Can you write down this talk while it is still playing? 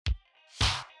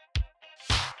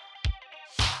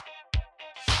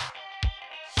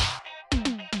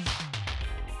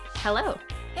Hello,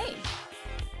 Hey,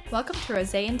 welcome to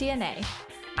Rosé and DNA.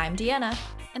 I'm Deanna.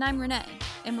 and I'm Renee,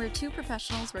 and we're two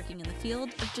professionals working in the field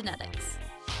of genetics.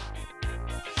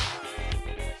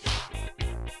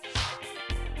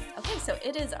 Okay, so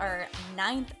it is our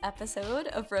 9th episode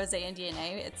of Rosé and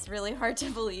DNA. It's really hard to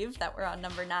believe that we're on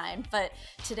number 9, but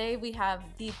today we have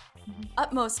the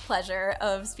utmost pleasure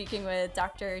of speaking with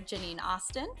Dr. Janine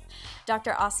Austin.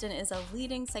 Dr. Austin is a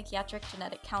leading psychiatric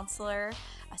genetic counselor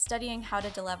studying how to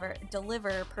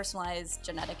deliver personalized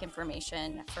genetic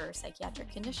information for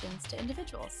psychiatric conditions to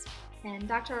individuals. And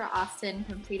Dr. Austin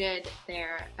completed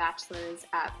their bachelor's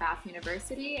at Bath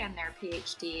University and their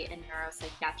PhD in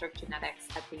neuropsychiatric genetics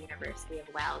at the University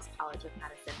of Wales College of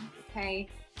Medicine in the UK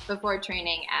before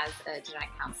training as a genetic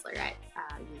counselor at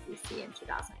UBC in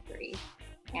 2003.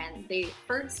 And they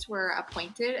first were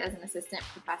appointed as an assistant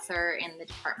professor in the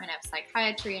Department of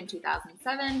Psychiatry in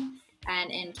 2007,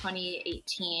 and in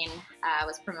 2018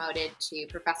 was promoted to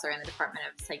professor in the Department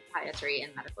of Psychiatry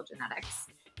and Medical Genetics.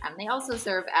 They also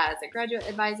serve as a graduate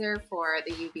advisor for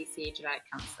the UBC Genetic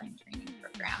Counseling Training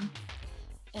Program.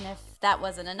 And if that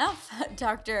wasn't enough,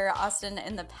 Dr. Austin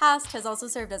in the past has also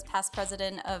served as past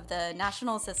president of the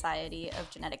National Society of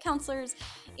Genetic Counselors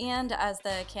and as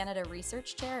the Canada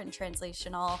Research Chair in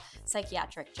Translational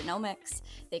Psychiatric Genomics.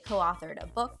 They co-authored a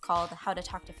book called How to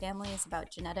Talk to Families About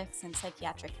Genetics and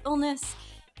Psychiatric Illness,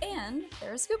 and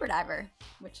they're a scuba diver,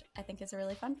 which I think is a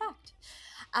really fun fact.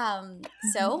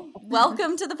 So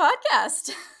welcome to the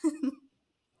podcast.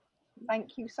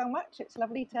 Thank you so much. It's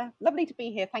lovely to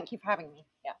be here. Thank you for having me.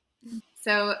 Yeah.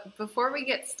 So before we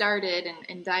get started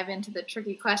and dive into the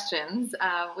tricky questions,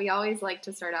 we always like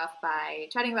to start off by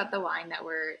chatting about the wine that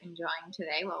we're enjoying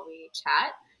today while we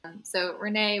chat. So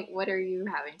Renee, what are you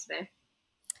having today?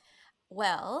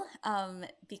 Well,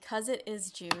 because it is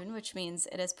June, which means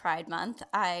it is Pride Month,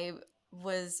 I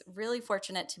was really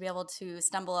fortunate to be able to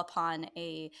stumble upon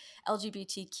a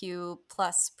LGBTQ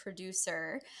plus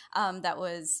producer that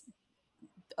was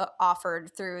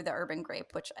offered through the Urban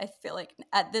Grape, which I feel like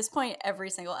at this point, every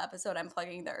single episode I'm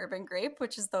plugging the Urban Grape,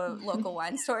 which is the local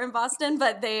wine store in Boston,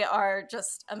 but they are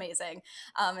just amazing.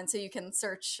 And so you can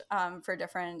search for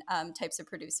different types of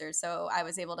producers. So I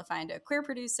was able to find a queer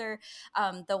producer.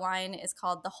 The wine is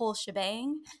called The Whole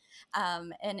Shebang,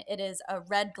 and it is a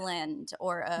red blend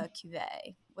or a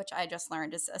cuvee, which I just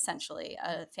learned is essentially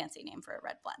a fancy name for a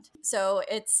red blend. So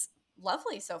it's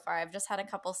lovely so far. I've just had a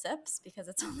couple sips because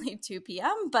it's only 2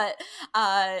 p.m. But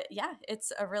yeah,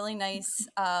 it's a really nice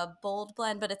bold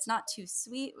blend, but it's not too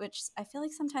sweet, which I feel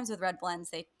like sometimes with red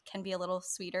blends, they can be a little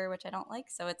sweeter, which I don't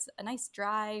like. So it's a nice,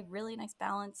 dry, really nice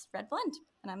balanced red blend,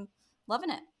 and I'm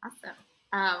loving it.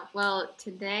 Awesome. Well,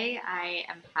 today I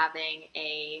am having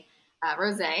a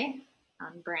rosé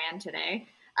on brand today.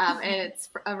 And it's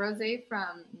a rosé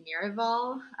from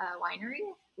Miraval Winery,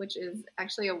 which is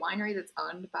actually a winery that's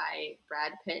owned by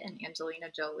Brad Pitt and Angelina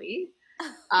Jolie.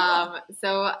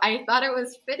 So I thought it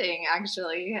was fitting,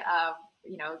 actually,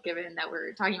 given that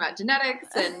we're talking about genetics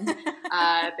and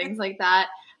things like that.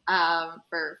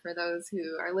 For those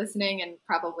who are listening and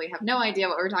probably have no idea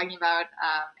what we're talking about,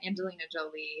 Angelina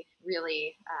Jolie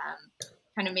really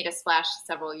kind of made a splash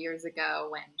several years ago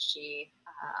when she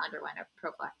underwent a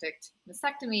prophylactic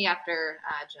mastectomy after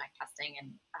genetic testing,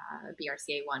 and a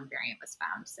BRCA1 variant was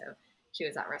found. So she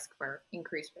was at risk for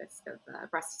increased risk of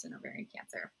breast and ovarian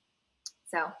cancer.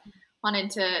 So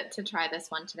wanted to try this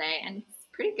one today, and it's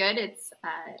pretty good. It's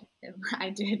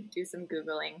I did do some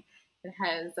Googling. It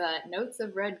has notes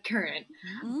of red currant,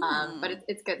 but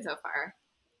it's good so far.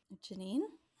 Janine,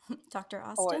 Dr.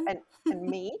 Austin, and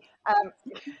me.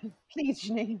 Please,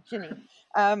 Janine.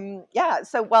 Yeah.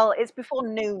 So, well, it's before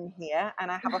noon here,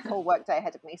 and I have a full work day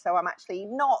ahead of me. So I'm actually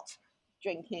not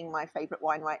drinking my favorite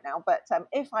wine right now. But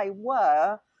if I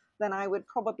were, then I would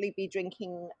probably be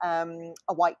drinking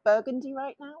a white Burgundy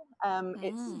right now.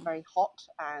 It's very hot,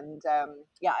 and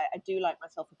yeah, I do like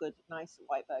myself a good, nice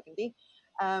white Burgundy.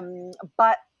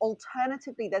 But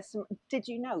alternatively, there's some. Did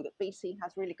you know that BC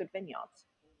has really good vineyards?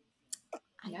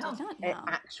 I did not know. It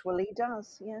actually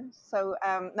does, yes. So,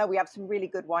 no, we have some really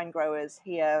good wine growers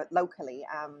here locally.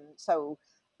 So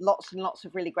lots and lots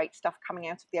of really great stuff coming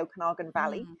out of the Okanagan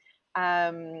Valley.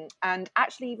 And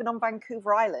actually even on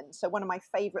Vancouver Island. So one of my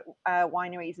favorite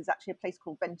wineries is actually a place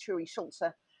called Venturi Schulze,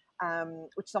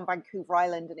 which is on Vancouver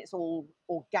Island, and it's all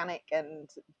organic and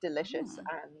delicious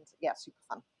and yeah, super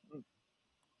fun.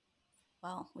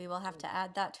 Well, we will have to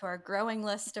add that to our growing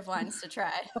list of wines to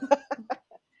try.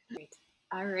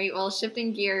 All right. Well,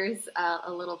 shifting gears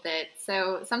a little bit.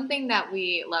 So something that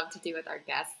we love to do with our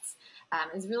guests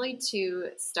is really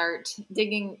to start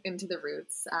digging into the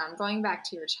roots, going back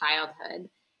to your childhood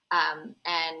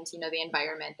and the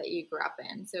environment that you grew up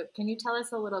in. So can you tell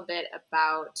us a little bit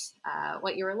about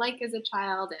what you were like as a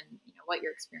child, and what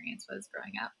your experience was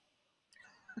growing up?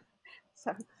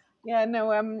 So, yeah,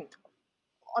 no,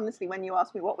 honestly, when you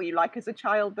ask me what were you like as a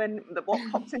child, then what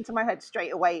pops into my head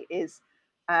straight away is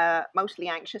mostly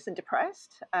anxious and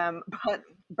depressed.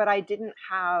 But I didn't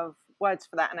have words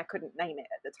for that, and I couldn't name it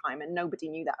at the time, and nobody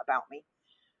knew that about me.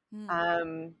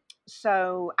 Mm.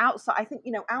 So outside, I think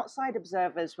outside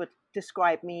observers would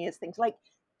describe me as things like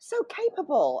so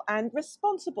capable and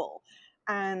responsible,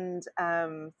 and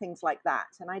things like that.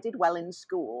 And I did well in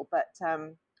school, but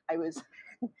I was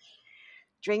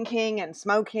drinking and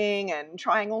smoking and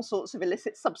trying all sorts of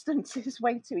illicit substances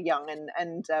way too young,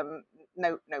 and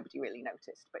nobody really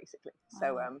noticed, basically.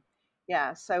 So Wow.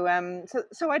 yeah, so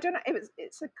I don't know.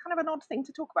 It's a kind of an odd thing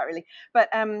to talk about, really. But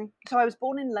so I was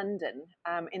born in London,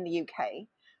 in the UK,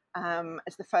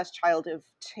 as the first child of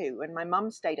two, and my mum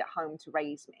stayed at home to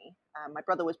raise me. My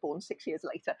brother was born 6 years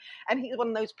later, and he's one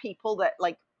of those people that,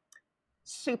 like,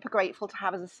 super grateful to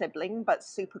have as a sibling, but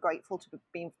super grateful to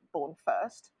be born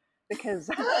first, because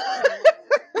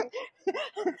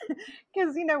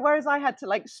because whereas I had to,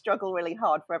 like, struggle really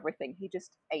hard for everything, he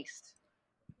just aced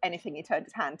anything he turned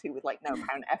his hand to with, like, no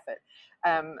apparent effort.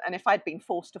 And if I'd been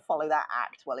forced to follow that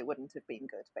act, well, it wouldn't have been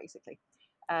good, basically.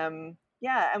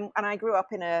 Yeah, and I grew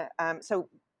up in so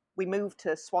we moved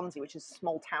to Swansea, which is a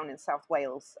small town in South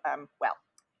Wales. Well,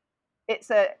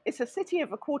 it's a city of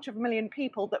 250,000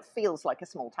 people that feels like a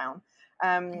small town.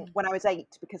 When I was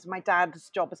 8, because my dad's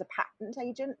job as a patent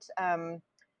agent.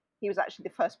 He was actually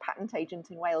the first patent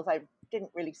agent in Wales. I didn't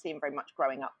really see him very much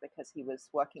growing up because he was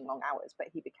working long hours, but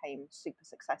he became super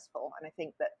successful. And I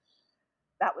think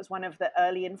that was one of the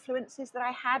early influences that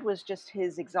I had, was just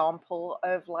his example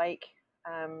of, like,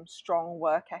 strong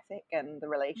work ethic and the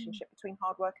relationship between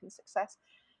hard work and success.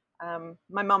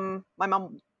 My mum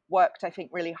worked, I think,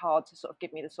 really hard to sort of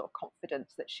give me the sort of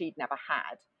confidence that she'd never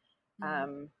had.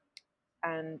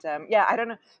 Yeah, I don't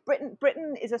know.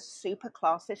 Britain is a super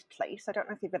classist place. I don't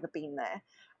know if you've ever been there,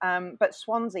 but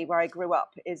Swansea, where I grew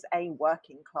up, is a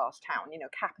working class town.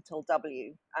 Capital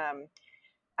W.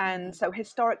 And so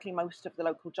historically, most of the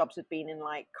local jobs had been in,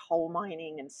 like, coal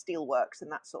mining and steelworks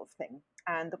and that sort of thing.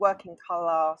 And the working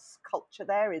class culture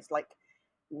there is, like,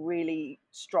 really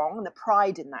strong, and the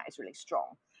pride in that is really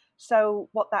strong. So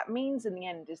what that means in the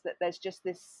end is that there's just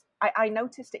this. I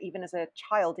noticed it even as a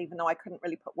child, even though I couldn't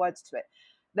really put words to it.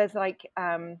 There's like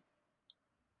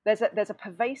there's a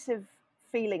pervasive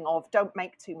feeling of, don't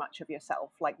make too much of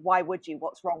yourself. Like, why would you?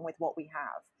 What's wrong with what we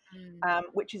have?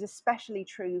 Which is especially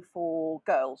true for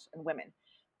girls and women.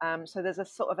 So there's a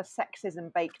sort of a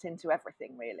sexism baked into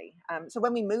everything, really. So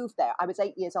when we moved there, I was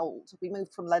 8 years old. We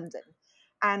moved from London,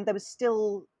 and there was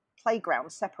still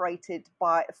playgrounds separated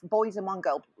by boys in one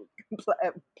girl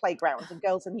playground and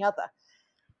girls in the other.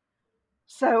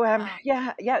 So Wow.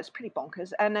 yeah, it's pretty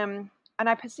bonkers. And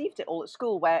I perceived it all at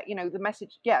school, where the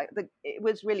message, it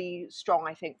was really strong,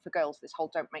 I think, for girls, this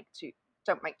whole don't make too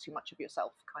much of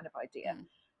yourself kind of idea.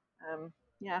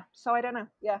 Yeah, so I don't know.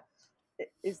 Yeah,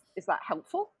 is that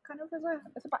helpful, kind of,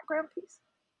 as a background piece?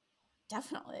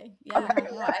 Definitely. Yeah. Okay.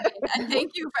 No, I mean, and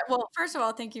thank you well, first of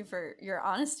all, thank you for your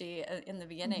honesty in the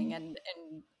beginning. And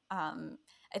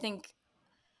I think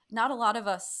not a lot of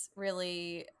us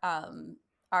really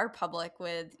are public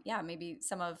with, maybe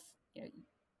some of,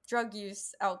 drug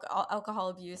use, alcohol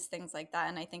abuse, things like that.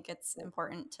 And I think it's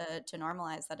important to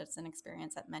normalize that it's an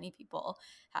experience that many people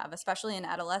have, especially in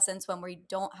adolescence, when we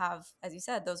don't have, as you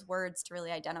said, those words to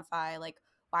really identify, like,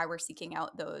 why we're seeking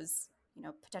out those,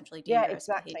 potentially Yeah, dangerous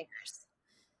exactly. behaviors.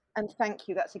 And thank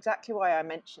you. That's exactly why I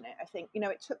mention it. I think,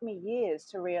 it took me years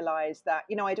to realize that,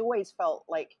 I'd always felt,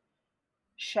 like,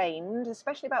 shamed,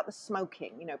 especially about the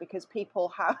smoking, because people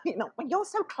have, well, you're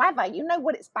so clever,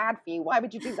 what it's bad for you. Why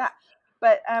would you do that?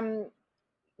 But, and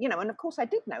of course I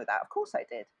did know that. Of course I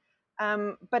did.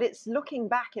 But it's looking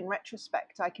back in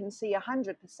retrospect, I can see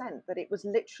 100% that it was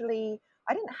literally,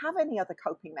 I didn't have any other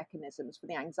coping mechanisms for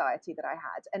the anxiety that I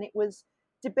had. And it was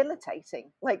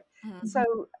debilitating. Like,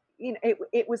 so,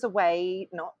 it was a way,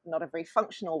 not a very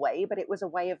functional way, but it was a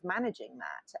way of managing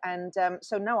that. And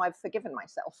so no, I've forgiven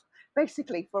myself,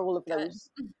 basically, for all of Good.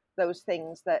 those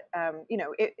things that,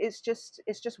 it's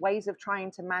just ways of trying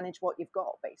to manage what you've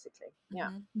got, basically.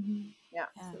 Yeah. Yeah.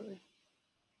 Absolutely.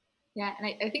 Yeah, and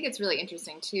I think it's really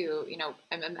interesting too.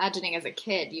 I'm imagining as a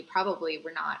kid, you probably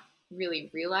were not really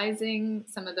realizing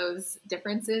some of those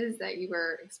differences that you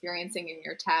were experiencing in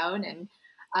your town. And,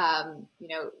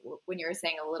 when you were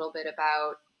saying a little bit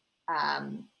about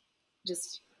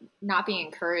just not being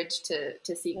encouraged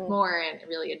to seek more and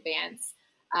really advance,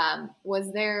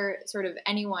 Was there sort of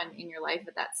anyone in your life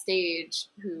at that stage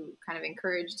who kind of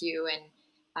encouraged you and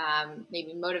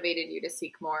maybe motivated you to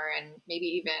seek more and maybe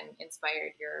even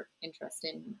inspired your interest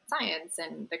in science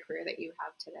and the career that you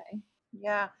have today?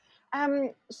 Yeah.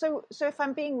 So if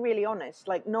I'm being really honest,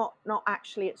 like not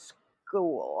actually at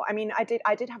school. I mean, I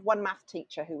did have one math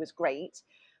teacher who was great.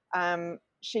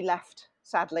 She left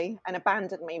sadly and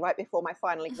abandoned me right before my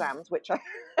final exams, which I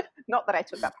not that I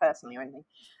took that personally or anything.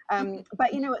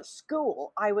 But at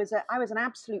school I was an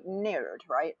absolute nerd,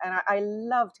 right? And I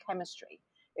loved chemistry.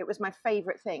 It was my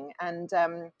favorite thing, and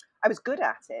I was good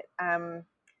at it.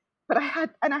 But I had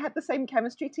the same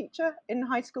chemistry teacher in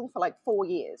high school for like 4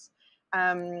 years.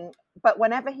 But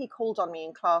whenever he called on me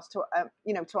in class to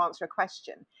answer a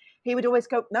question, he would always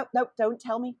go, nope, nope, don't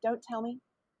tell me, don't tell me.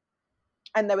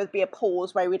 And there would be a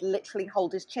pause where he would literally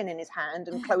hold his chin in his hand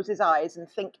and close his eyes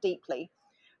and think deeply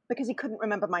because he couldn't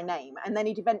remember my name. And then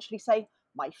he'd eventually say,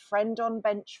 my friend on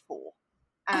bench 4.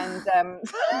 And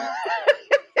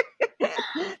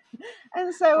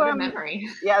and so What a memory.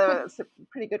 yeah, that's a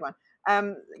pretty good one.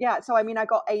 So I mean, I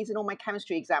got A's in all my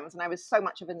chemistry exams, and I was so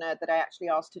much of a nerd that I actually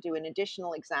asked to do an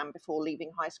additional exam before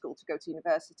leaving high school to go to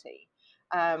university.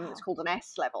 It's called an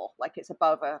S level, like it's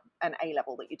above an A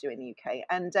level that you do in the UK.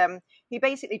 And he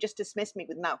basically just dismissed me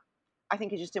with no. I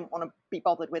think he just didn't want to be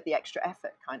bothered with the extra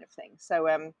effort, kind of thing. So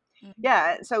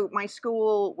so my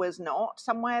school was not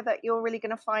somewhere that you're really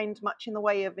going to find much in the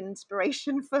way of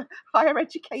inspiration for higher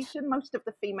education. Most of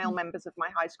the female members of my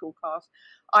high school class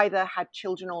either had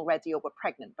children already or were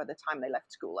pregnant by the time they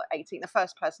left school at 18. The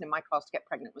first person in my class to get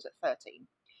pregnant was at 13.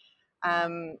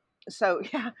 So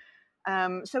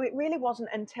it really wasn't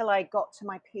until I got to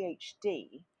my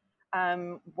PhD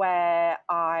where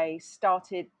I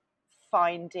started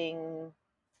finding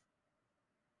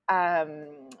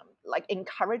like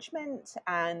encouragement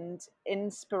and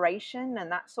inspiration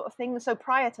and that sort of thing. So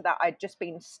prior to that, I'd just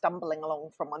been stumbling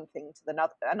along from one thing to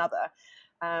another.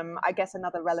 I guess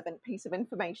another relevant piece of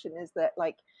information is that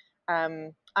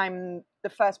I'm the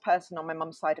first person on my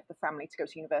mum's side of the family to go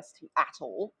to university at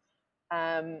all.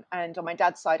 And on my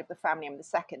dad's side of the family, I'm the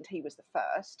second. He was the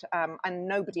first. And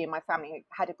nobody in my family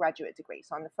had a graduate degree.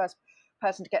 So I'm the first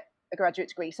person to get a graduate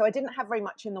degree. So I didn't have very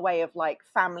much in the way of like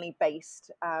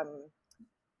family-based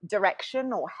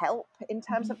direction or help in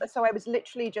terms of so I was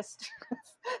literally just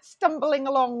stumbling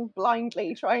along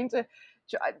blindly, trying to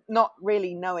not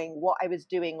really knowing what I was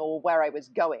doing or where I was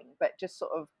going, but just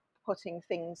sort of putting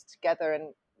things together.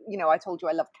 And I told you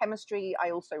I love chemistry.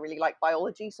 I also really like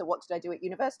biology. So what did I do at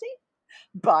university?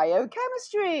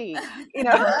 Biochemistry.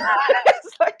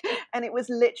 It's like, and it was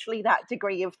literally that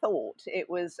degree of thought. It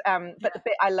was but the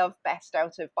bit I loved best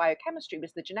out of biochemistry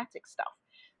was the genetic stuff.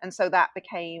 And so that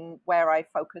became where I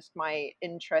focused my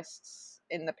interests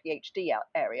in the PhD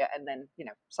area, and then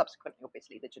subsequently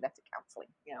obviously the genetic counseling.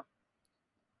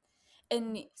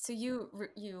 And so you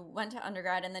went to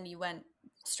undergrad and then you went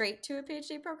straight to a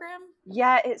PhD program?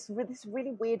 Yeah, it's this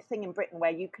really weird thing in Britain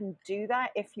where you can do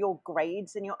that if your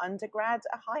grades in your undergrad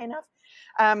are high enough,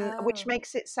 which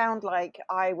makes it sound like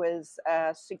I was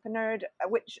a super nerd,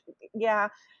 which, yeah,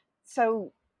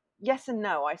 so yes and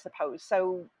no, I suppose.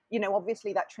 So,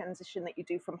 obviously that transition that you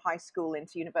do from high school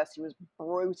into university was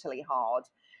brutally hard.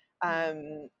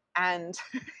 And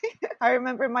I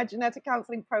remember in my genetic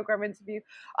counseling program interview,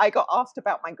 I got asked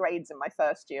about my grades in my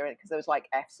first year because there was like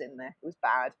F's in there. It was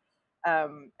bad.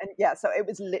 And yeah, so it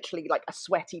was literally like a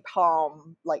sweaty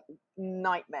palm, like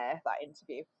nightmare, that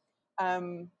interview.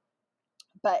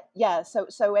 But yeah,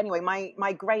 so anyway,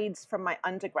 my grades from my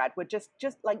undergrad were just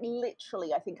like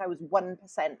literally, I think I was 1%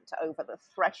 over the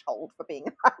threshold for being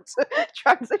allowed to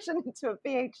transition into a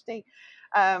PhD.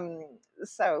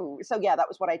 So yeah, that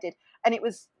was what I did. And it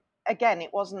was, again,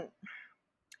 it wasn't.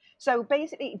 So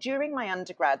basically, during my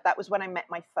undergrad, that was when I met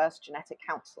my first genetic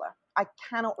counselor. I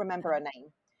cannot remember her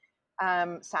name,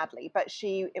 sadly, but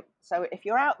so if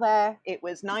you're out there, it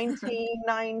was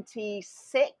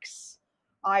 1996.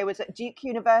 I was at Duke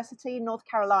University, North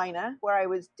Carolina, where I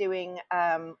was doing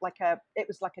it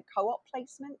was like a co-op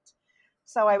placement.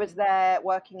 So I was there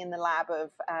working in the lab of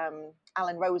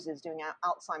Alan Roses doing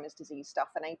Alzheimer's disease stuff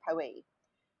and ApoE.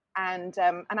 And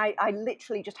I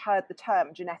literally just heard the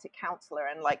term genetic counselor,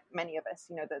 and like many of us,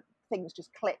 the things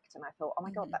just clicked, and I thought, oh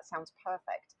my God, that sounds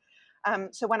perfect.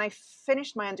 So when I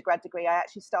finished my undergrad degree, I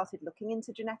actually started looking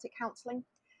into genetic counseling.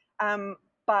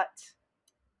 But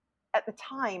at the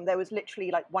time, there was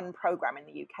literally like one program in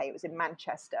the UK. It was in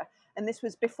Manchester. And this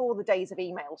was before the days of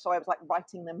email. So I was like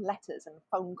writing them letters and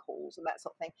phone calls and that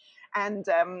sort of thing. And,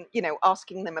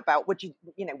 asking them about, would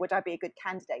I be a good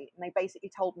candidate? And they basically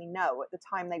told me no. At the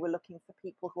time, they were looking for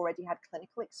people who already had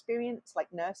clinical experience, like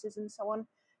nurses and so on,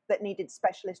 that needed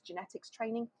specialist genetics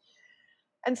training.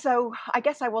 And so I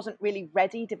guess I wasn't really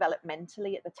ready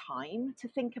developmentally at the time to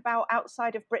think about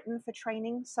outside of Britain for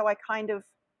training. So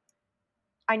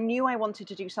I knew I wanted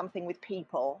to do something with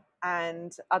people,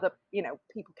 and other,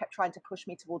 people kept trying to push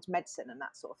me towards medicine and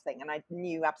that sort of thing. And I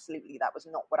knew absolutely that was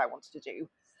not what I wanted to do.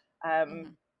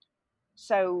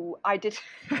 So I did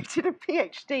a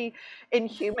PhD in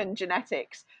human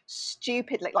genetics,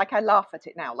 stupidly, like I laugh at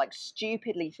it now, like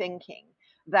stupidly thinking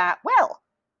that, well,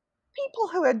 people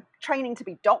who are training to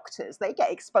be doctors, they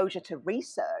get exposure to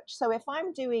research. So if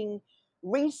I'm doing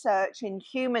research in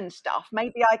human stuff,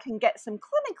 maybe I can get some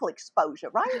clinical exposure,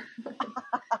 right?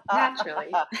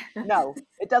 Naturally. No,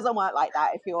 it doesn't work like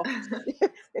that.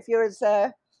 If you're as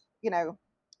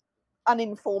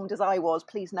uninformed as I was,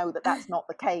 please know that that's not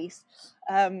the case.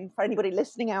 For anybody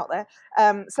listening out there,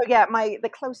 so yeah, the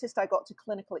closest I got to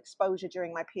clinical exposure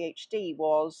during my PhD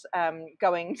was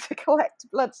going to collect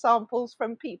blood samples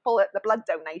from people at the blood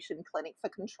donation clinic for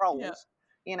controls.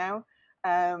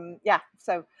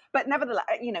 So, but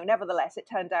nevertheless, it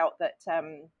turned out that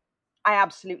I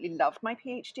absolutely loved my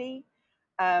PhD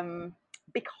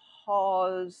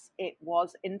because it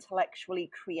was intellectually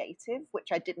creative,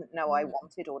 which I didn't know I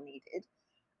wanted or needed.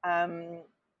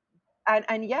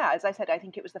 And yeah, as I said, I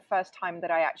think it was the first time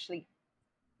that I actually,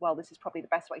 well, this is probably the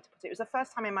best way to put it. It was the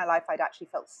first time in my life I'd actually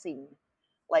felt seen,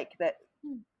 like that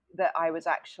I was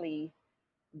actually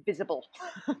visible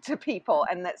to people,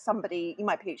 and that somebody,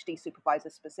 my PhD supervisor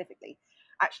specifically,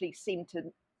 actually seemed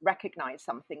to recognize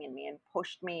something in me and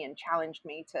pushed me and challenged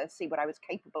me to see what I was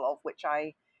capable of, which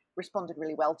I responded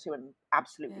really well to and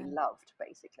absolutely loved,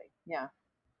 basically. Yeah.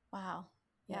 Wow.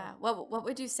 Yeah. What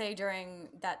would you say during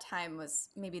that time was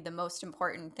maybe the most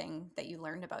important thing that you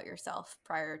learned about yourself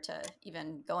prior to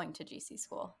even going to GC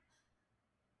school?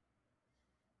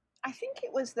 I think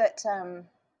it was that,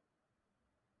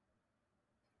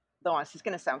 though this is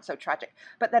going to sound so tragic,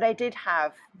 but that I did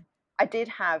have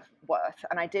worth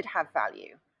and I did have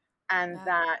value, and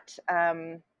that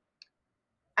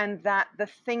the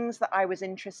things that I was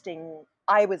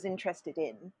interested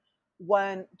in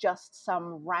weren't just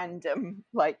some random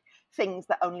like things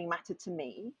that only mattered to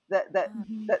me, that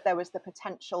there was the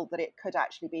potential that it could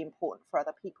actually be important for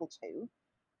other people too.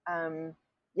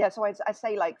 So I'd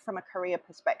say, like, from a career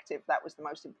perspective, that was the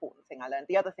most important thing I learned.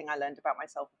 The other thing I learned about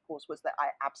myself, of course, was that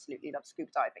I absolutely love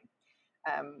scuba diving.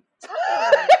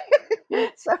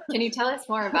 So can you tell us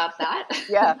more about that?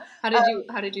 Yeah.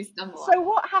 How did you stumble on So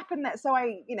what happened there? So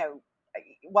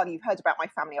well, you've heard about my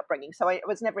family upbringing. So I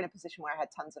was never in a position where I had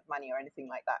tons of money or anything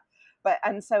like that.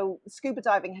 And so scuba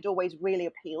diving had always really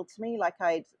appealed to me. Like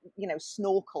I'd,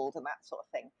 snorkeled and that sort of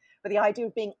thing. But the idea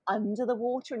of being under the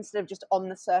water instead of just on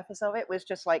the surface of it was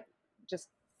just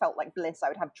felt like bliss. I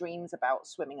would have dreams about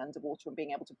swimming underwater and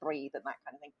being able to breathe and that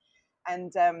kind of thing.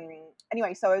 And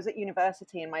anyway, so I was at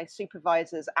university, and my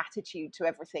supervisor's attitude to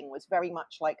everything was very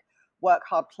much like work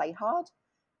hard, play hard,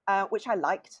 which I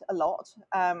liked a lot.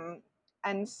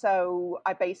 And so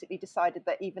I basically decided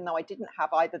that even though I didn't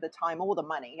have either the time or the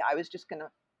money, I was just gonna.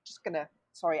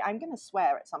 Sorry, I'm gonna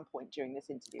swear at some point during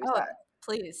this interview.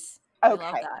 Please. Okay, I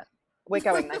love that. We're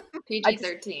going then.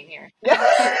 PG-13 here.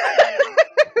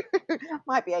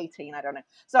 Might be 18, I don't know.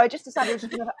 So I just decided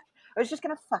I was just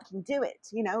gonna fucking do it.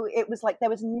 It was like there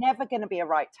was never gonna be a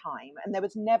right time, and there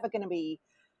was never gonna be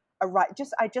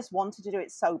I just wanted to do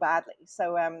it so badly.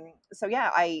 So yeah,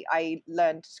 I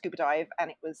learned to scuba dive, and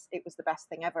it was the best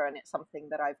thing ever, and it's something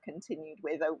that I've continued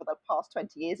with over the past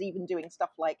 20 years, even doing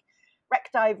stuff like wreck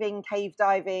diving, cave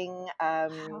diving.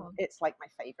 Wow. It's like my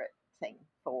favorite thing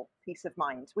for peace of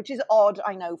mind, which is odd,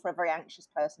 I know, for a very anxious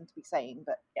person to be saying,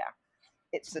 but yeah,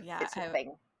 it's a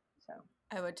thing. So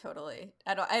I would totally.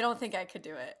 I don't think I could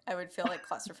do it. I would feel like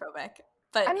claustrophobic.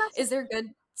 But is there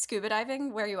good scuba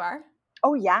diving where you are?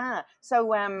 Oh yeah.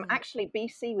 So actually,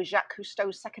 BC was Jacques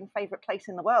Cousteau's second favorite place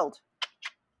in the world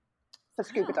for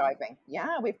scuba diving.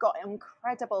 Yeah, we've got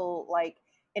incredible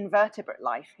invertebrate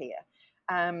life here.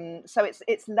 So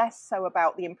it's less so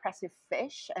about the impressive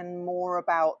fish and more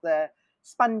about the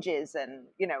sponges and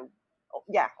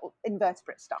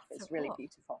invertebrate stuff. It's really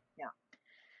beautiful. Yeah.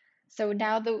 So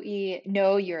now that we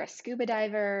know you're a scuba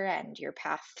diver and your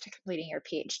path to completing your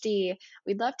PhD,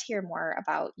 we'd love to hear more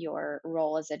about your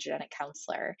role as a genetic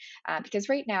counselor. Because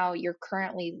right now you're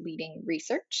currently leading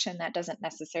research, and that doesn't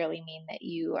necessarily mean that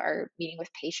you are meeting with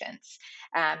patients.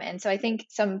 And so I think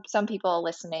some people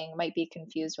listening might be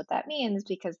confused what that means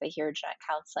because they hear genetic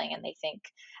counseling and they think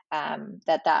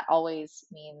that always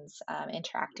means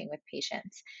interacting with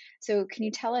patients. So, can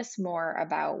you tell us more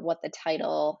about what the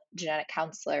title genetic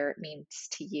counselor means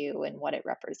to you and what it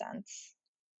represents?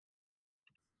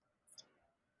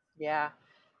 Yeah.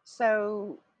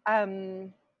 So,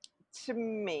 to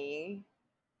me,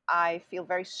 I feel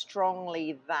very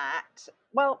strongly that,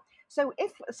 well, so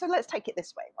let's take it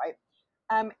this way, right?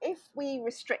 If we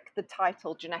restrict the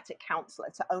title genetic counselor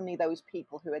to only those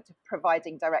people who are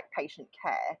providing direct patient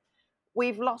care,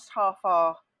 we've lost half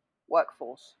our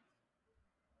workforce,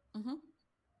 Mm-hmm.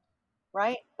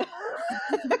 right?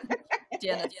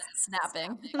 Deanna's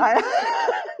snapping.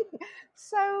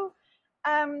 So,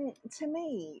 to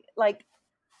me, like,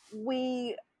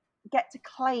 we get to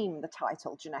claim the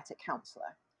title genetic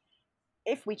counselor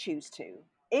if we choose to,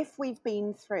 if we've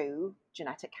been through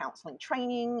genetic counseling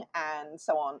training and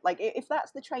so on. Like, if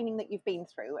that's the training that you've been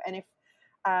through, and if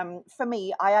for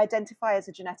me, I identify as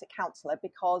a genetic counselor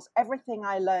because everything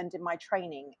I learned in my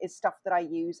training is stuff that I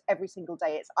use every single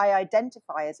day. I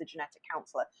identify as a genetic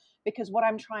counselor because what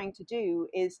I'm trying to do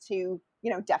is to,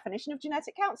 definition of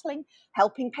genetic counseling,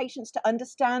 helping patients to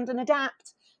understand and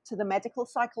adapt to the medical,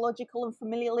 psychological, and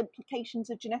familial implications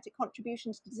of genetic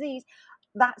contributions to disease.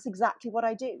 That's exactly what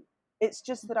I do. It's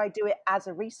just that I do it as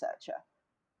a researcher,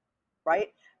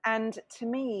 right? And to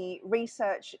me,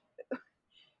 research,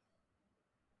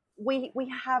 we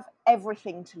have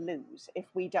everything to lose if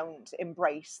we don't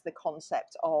embrace the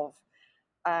concept of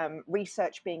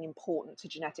research being important to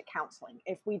genetic counseling.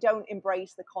 If we don't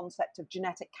embrace the concept of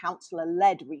genetic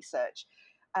counselor-led research,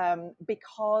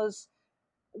 because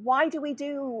why do we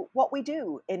do what we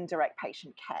do in direct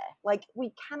patient care? Like,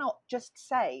 we cannot just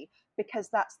say because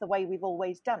that's the way we've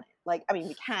always done it. Like, I mean,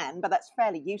 we can, but that's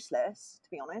fairly useless, to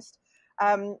be honest.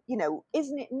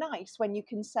 Isn't it nice when you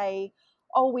can say,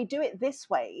 oh, we do it this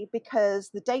way because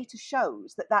the data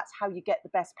shows that that's how you get the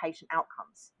best patient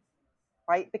outcomes,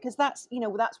 right? Because that's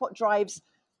what drives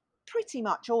pretty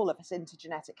much all of us into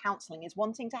genetic counseling, is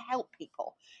wanting to help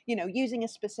people, using a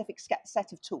specific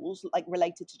set of tools like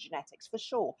related to genetics, for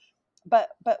sure.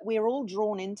 But we're all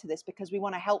drawn into this because we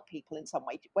want to help people in some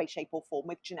way, shape, or form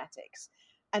with genetics,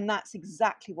 and that's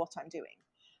exactly what I'm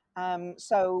doing.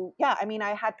 So yeah, I mean,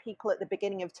 I had people at the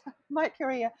beginning of my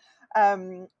career,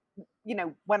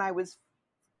 when it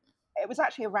was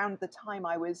actually around the time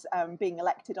I was being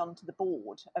elected onto the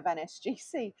board of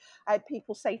NSGC. I had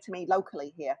people say to me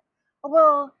locally here, oh,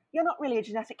 well, you're not really a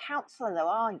genetic counsellor though,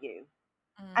 are you?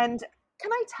 And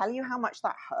can I tell you how much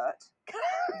that hurt?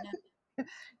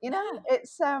 Yeah.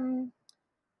 It's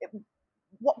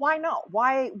why not?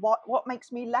 What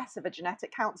makes me less of a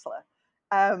genetic counsellor?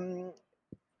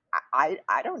 I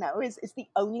don't know. Is the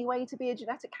only way to be a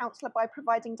genetic counselor by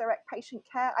providing direct patient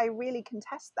care? I really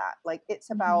contest that. Like,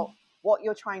 it's about what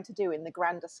you're trying to do in the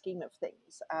grander scheme of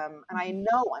things. And I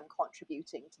know I'm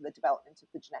contributing to the development of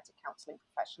the genetic counseling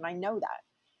profession. I know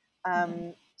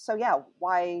that. So yeah,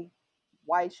 why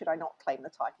should I not claim the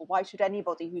title? Why should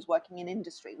anybody who's working in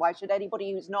industry? Why should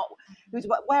anybody who's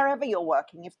wherever you're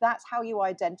working, if that's how you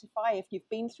identify, if you've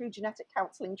been through genetic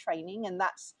counseling training and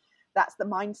that's the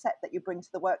mindset that you bring to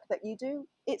the work that you do,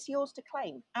 it's yours to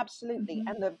claim, absolutely.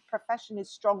 And the profession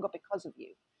is stronger because of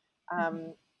you.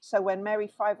 So when Mary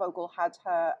Freivogel had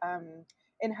her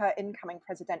in her incoming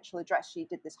presidential address, she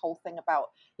did this whole thing about,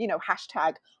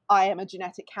 hashtag I am a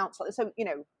genetic counselor. So,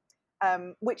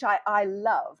 which I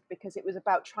loved, because it was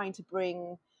about trying to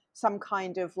bring some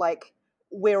kind of like,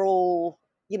 we're all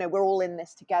in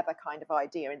this together kind of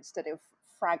idea, instead of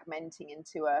fragmenting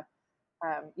into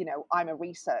I'm a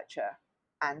researcher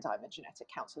and I'm a genetic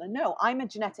counselor. No, I'm a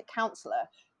genetic counselor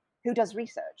who does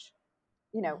research.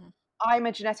 I'm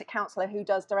a genetic counselor who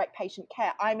does direct patient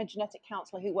care. I'm a genetic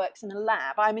counselor who works in a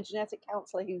lab. I'm a genetic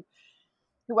counselor who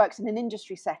works in an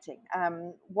industry setting.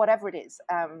 Whatever it is,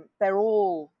 they're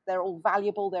all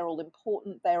valuable. They're all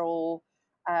important. They're all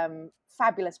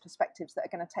fabulous perspectives that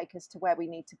are going to take us to where we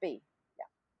need to be.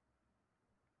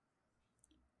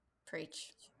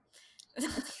 Preach.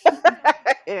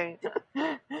 Yeah.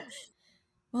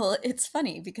 Well, it's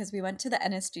funny because we went to the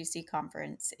NSGC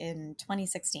conference in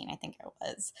 2016, I think it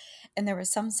was, and there was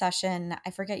some session,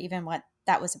 I forget even what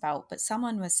that was about, but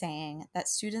someone was saying that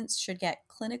students should get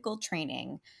clinical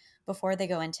training before they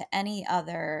go into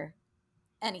anything.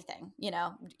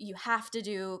 You have to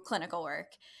do clinical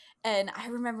work. And I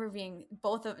remember being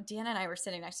Deanna and I were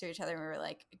sitting next to each other and we were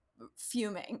like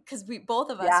fuming because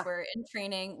both of us Yeah. were in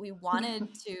training. We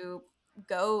wanted to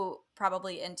go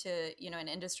probably into, an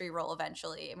industry role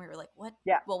eventually. And we were like,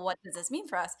 Yeah. what does this mean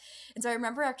for us? And so I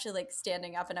remember actually like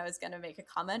standing up and I was going to make a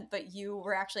comment, but you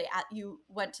were actually you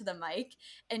went to the mic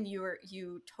and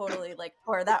you totally like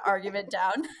tore that argument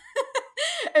down.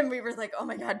 And we were like, oh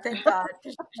my God, thank God,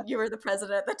 because you were the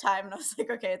president at the time. And I was like,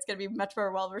 okay, it's going to be much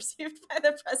more well received by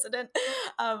the president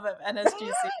of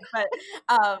NSGC. But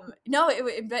no,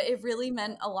 it really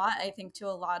meant a lot, I think, to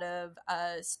a lot of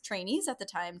trainees at the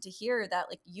time to hear that,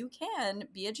 like, you can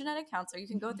be a genetic counselor, you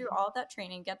can go through all of that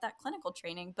training, get that clinical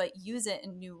training, but use it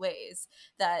in new ways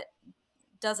that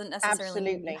doesn't necessarily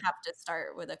mean you Absolutely. have to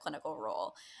start with a clinical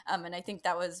role. And I think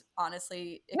that was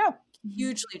honestly No.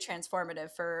 hugely transformative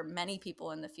for many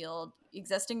people in the field,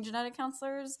 existing genetic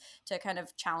counselors, to kind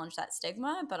of challenge that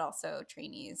stigma, but also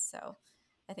trainees. So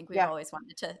I think we've Yeah. always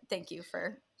wanted to thank you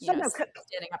for, So no.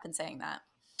 standing up and saying that.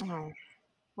 Oh,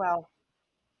 well,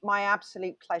 my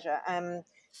absolute pleasure.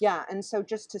 Yeah, and so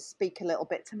just to speak a little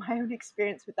bit to my own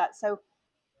experience with that. So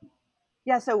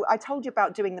yeah, so I told you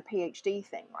about doing the PhD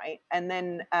thing, right? And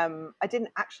then I didn't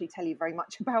actually tell you very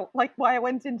much about like why I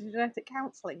went into genetic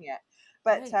counselling yet.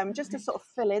 But Right. just to sort of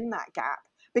fill in that gap,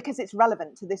 because it's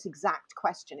relevant to this exact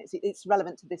question, it's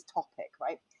relevant to this topic,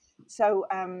 right? So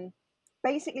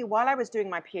basically, while I was doing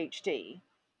my PhD,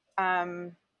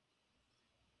 um,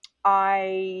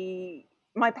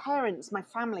 my parents, my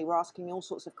family were asking me all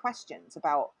sorts of questions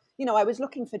about, I was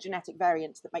looking for genetic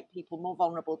variants that make people more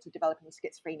vulnerable to developing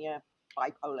schizophrenia,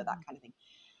 bipolar, that kind of thing.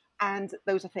 And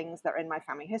those are things that are in my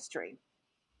family history.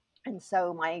 And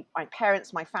so my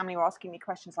parents, my family were asking me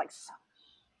questions like, so,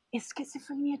 is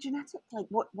schizophrenia genetic? Like,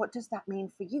 what does that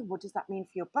mean for you? What does that mean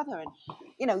for your brother?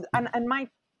 And, and my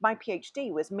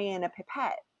PhD was me in a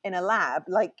pipette in a lab,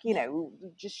 like,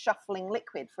 just shuffling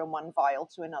liquid from one vial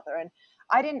to another. And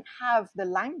I didn't have the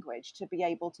language to be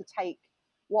able to take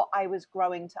what I was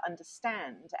growing to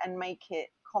understand and make it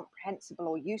comprehensible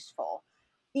or useful,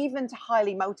 even to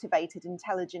highly motivated,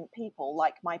 intelligent people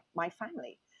like my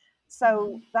family.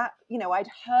 So that, I'd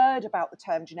heard about the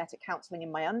term genetic counseling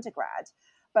in my undergrad,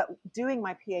 but doing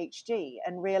my PhD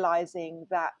and realizing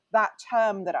that that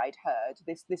term that I'd heard,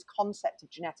 this concept of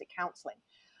genetic counseling,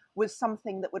 was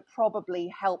something that would probably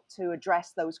help to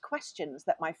address those questions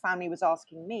that my family was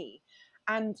asking me.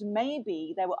 And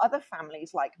maybe there were other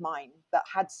families like mine that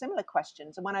had similar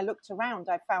questions. And when I looked around,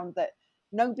 I found that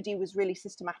nobody was really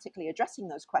systematically addressing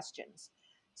those questions.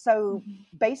 So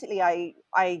basically,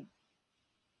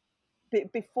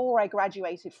 before I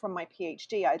graduated from my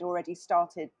PhD, I'd already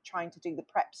started trying to do the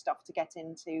prep stuff to get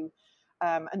into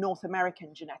a North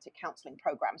American genetic counseling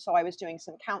program. So I was doing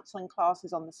some counseling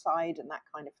classes on the side and that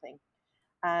kind of thing.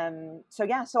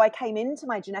 So I came into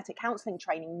my genetic counseling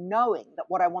training knowing that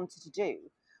what I wanted to do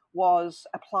was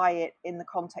apply it in the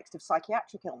context of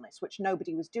psychiatric illness, which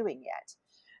nobody was doing yet.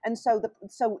 And so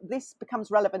this becomes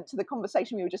relevant to the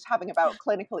conversation we were just having about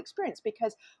clinical experience,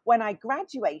 because when I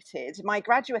graduated, my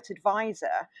graduate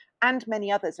advisor and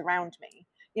many others around me,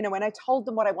 when I told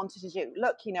them what I wanted to do,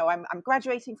 look, I'm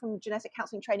graduating from genetic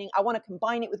counseling training. I want to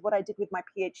combine it with what I did with my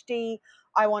PhD.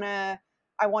 I want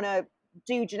to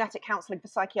do genetic counseling for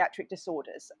psychiatric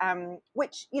disorders,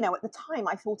 which, at the time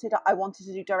I thought I wanted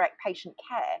to do direct patient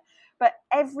care. But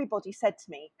everybody said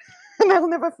to me, and I'll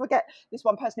never forget this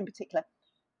one person in particular,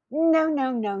 no,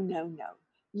 no, no, no, no.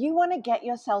 You want to get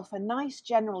yourself a nice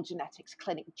general genetics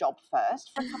clinic job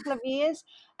first for a couple of years,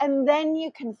 and then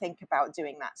you can think about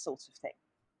doing that sort of thing,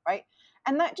 right?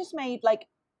 And that just made like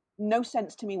no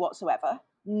sense to me whatsoever,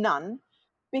 none,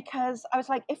 because I was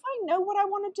like, if I know what I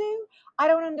want to do, I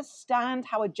don't understand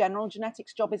how a general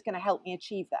genetics job is going to help me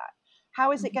achieve that.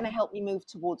 How is it going to help me move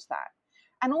towards that?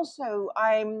 And also,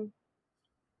 I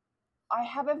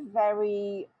have a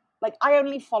very, like, I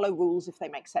only follow rules if they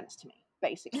make sense to me,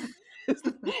 basically,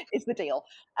 is the deal.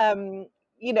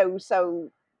 So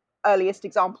earliest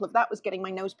example of that was getting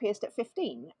my nose pierced at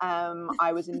 15.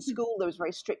 I was in school, there was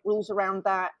very strict rules around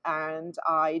that, and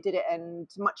I did it, and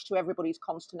much to everybody's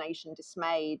consternation,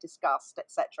 dismay, disgust,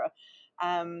 etc.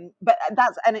 But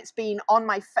it's been on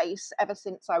my face ever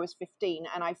since I was 15,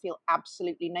 and I feel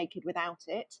absolutely naked without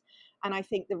it. And I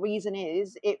think the reason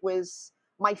is it was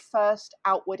my first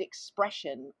outward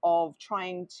expression of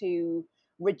trying to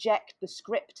reject the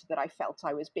script that I felt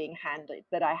I was being handed,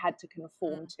 that I had to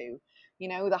conform to.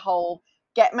 The whole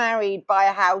get married, buy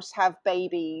a house, have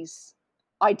babies,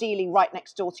 ideally right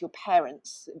next door to your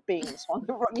parents, being this one,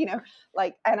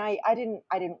 and I didn't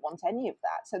want any of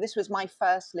that. So this was my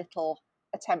first little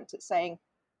attempt at saying,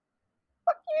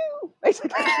 you,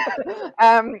 basically.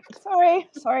 Sorry.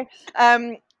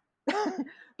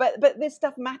 But this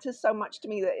stuff matters so much to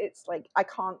me that it's like I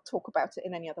can't talk about it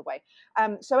in any other way.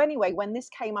 So anyway, when this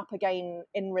came up again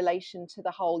in relation to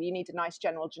the whole "you need a nice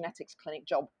general genetics clinic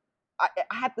job," I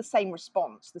had the same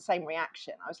response, the same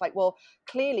reaction. I was like, well,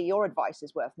 clearly your advice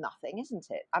is worth nothing, isn't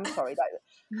it? I'm sorry,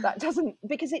 that doesn't,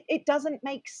 because it doesn't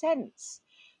make sense.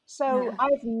 So Yeah.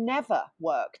 I've never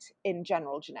worked in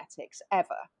general genetics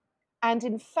ever. And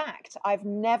in fact, I've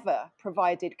never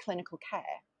provided clinical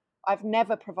care. I've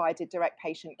never provided direct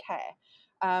patient care.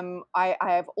 I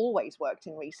have always worked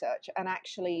in research, and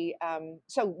actually,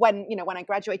 so when I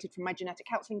graduated from my genetic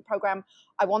counselling program,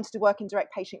 I wanted to work in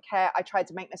direct patient care. I tried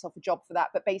to make myself a job for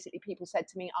that, but basically, people said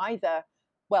to me either,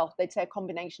 well, they'd say a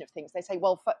combination of things. They say,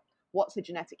 well, what's a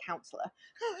genetic counsellor,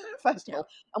 first of all?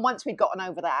 And once we'd gotten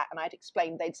over that, and I'd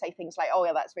explained, they'd say things like, oh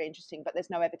yeah, that's very interesting, but there's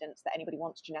no evidence that anybody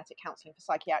wants genetic counselling for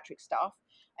psychiatric staff.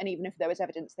 And even if there was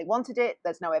evidence they wanted it,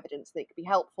 there's no evidence that it could be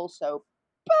helpful. So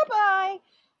bye-bye.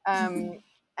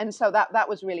 And so that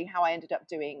was really how I ended up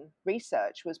doing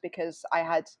research, was because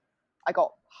I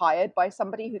got hired by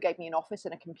somebody who gave me an office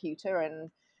and a computer, and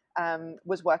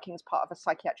was working as part of a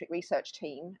psychiatric research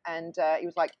team. And he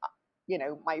was like,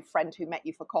 my friend who met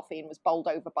you for coffee and was bowled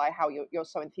over by how you're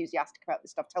so enthusiastic about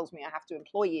this stuff tells me I have to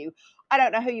employ you. I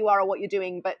don't know who you are or what you're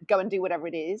doing, but go and do whatever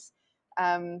it is.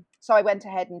 So I went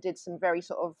ahead and did some very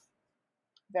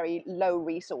low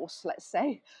resource, let's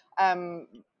say,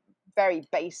 very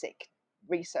basic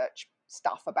research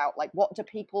stuff about like, what do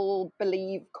people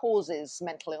believe causes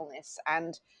mental illness,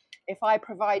 and if I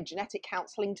provide genetic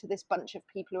counselling to this bunch of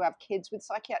people who have kids with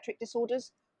psychiatric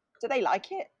disorders, do they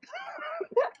like it?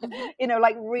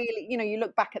 Like really, you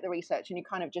look back at the research and you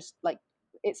kind of just like,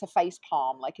 it's a face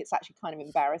palm, like it's actually kind of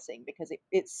embarrassing because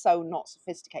it's so not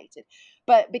sophisticated.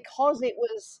 But because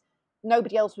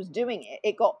nobody else was doing it,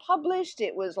 it got published.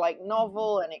 It was like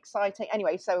novel and exciting.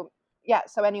 Anyway, so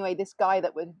this guy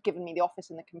that was giving me the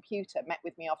office and the computer met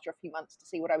with me after a few months to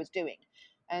see what I was doing.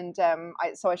 And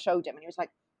so I showed him, and he was like,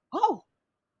 oh,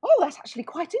 that's actually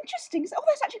quite interesting. Oh,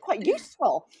 that's actually quite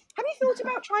useful. Have you thought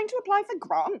about trying to apply for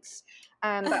grants?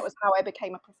 And that was how I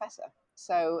became a professor.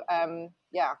 So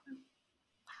yeah,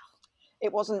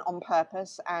 it wasn't on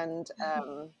purpose. And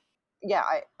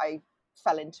I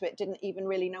fell into it, didn't even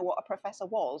really know what a professor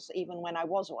was, even when I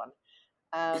was one.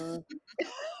 And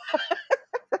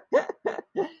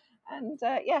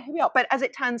here we are. But as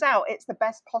it turns out, it's the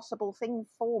best possible thing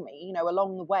for me.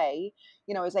 Along the way,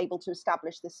 I was able to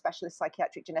establish this specialist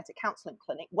psychiatric genetic counselling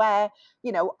clinic where,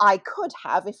 I could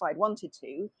have, if I'd wanted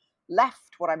to,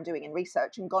 left what I'm doing in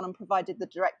research and gone and provided the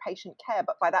direct patient care.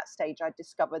 But by that stage, I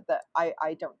discovered that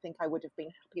I don't think I would have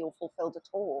been happy or fulfilled at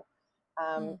all.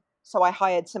 So I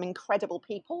hired some incredible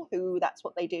people who that's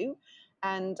what they do.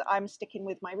 And I'm sticking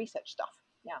with my research stuff.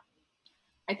 Yeah.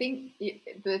 I think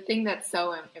the thing that's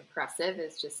so impressive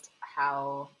is just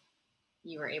how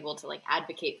you were able to like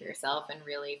advocate for yourself and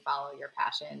really follow your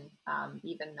passion,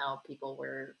 even though people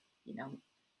were,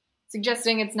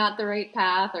 suggesting it's not the right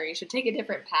path or you should take a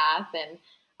different path.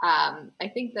 And I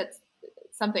think that's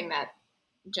something that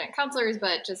genetic counselors,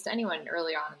 but just anyone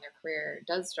early on in their career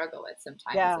does struggle with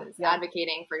sometimes, is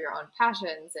advocating for your own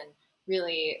passions and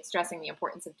really stressing the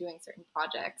importance of doing certain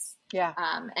projects. Yeah.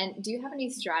 And do you have any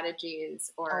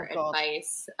strategies or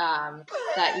advice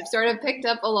that you've sort of picked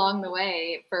up along the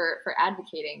way for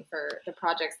advocating for the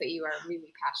projects that you are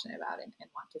really passionate about and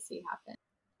want to see happen?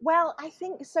 Well, I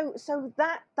think so. So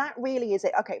that really is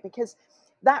it. Okay, because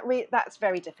that's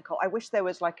very difficult. I wish there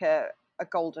was like a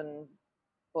golden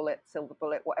bullet, silver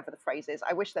bullet, whatever the phrase is.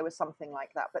 I wish there was something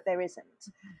like that, but there isn't.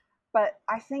 But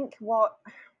I think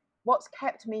what's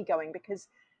kept me going, because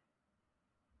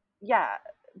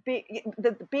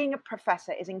being a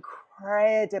professor is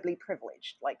incredibly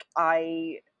privileged. Like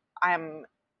I am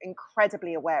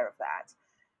incredibly aware of that.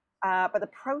 But the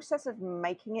process of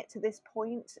making it to this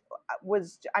point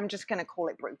was, I'm just going to call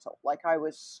it brutal. Like I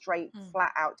was straight,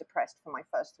 flat out depressed for my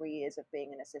first 3 years of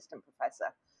being an assistant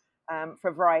professor, for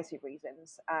a variety of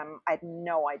reasons. I had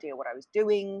no idea what I was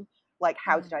doing. Like,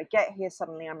 how did I get here?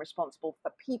 Suddenly I'm responsible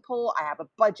for people. I have a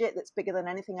budget that's bigger than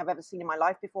anything I've ever seen in my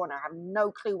life before, and I have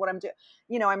no clue what I'm doing.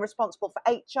 I'm responsible for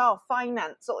HR,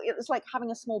 finance. So it's like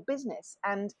having a small business,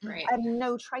 and I had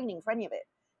no training for any of it.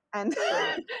 And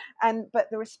but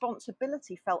the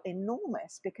responsibility felt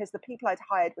enormous because the people I'd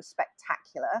hired were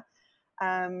spectacular.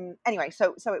 Anyway,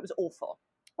 so it was awful.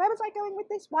 Where was I going with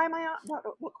this? Why am I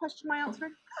what question am I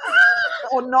answering?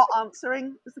 Or not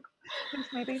answering?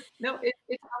 Maybe. No,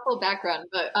 it's helpful background,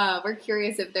 but we're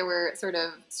curious if there were sort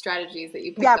of strategies that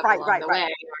you picked up along the way,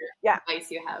 or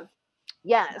advice you have.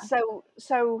 Yeah.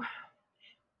 So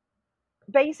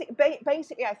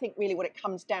basically, I think really what it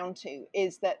comes down to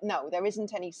is that no, there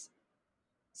isn't any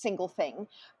single thing,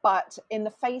 but in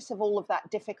the face of all of that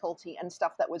difficulty and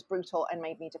stuff that was brutal and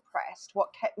made me depressed,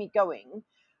 what kept me going,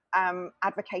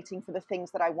 advocating for the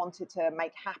things that I wanted to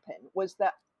make happen, was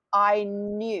that I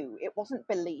knew, it wasn't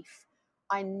belief,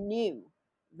 I knew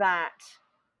that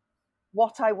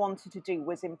what I wanted to do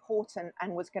was important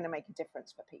and was going to make a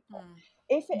difference for people.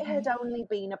 If it had only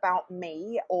been about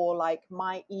me or like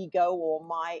my ego or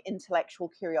my intellectual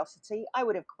curiosity, I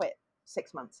would have quit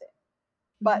 6 months in.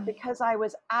 But because I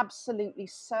was absolutely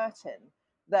certain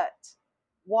that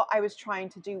what I was trying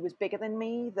to do was bigger than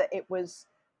me, that it was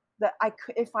that I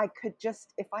could, if I could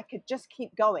just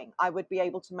keep going, I would be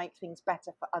able to make things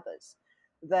better for others.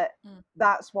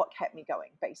 That's what kept me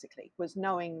going, basically, was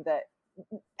knowing that.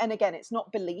 And again, it's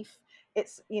not belief,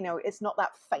 it's, you know, it's not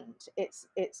that faint,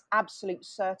 it's absolute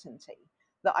certainty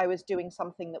that I was doing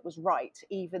something that was right,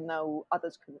 even though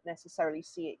others couldn't necessarily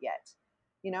see it yet.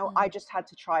 You know, I just had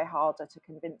to try harder to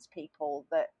convince people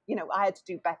that, you know, I had to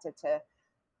do better to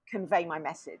convey my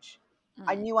message.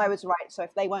 I knew I was right, so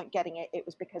if they weren't getting it, it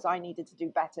was because I needed to do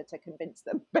better to convince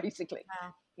them, basically.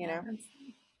 Wow. You know.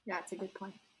 That's a good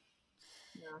point.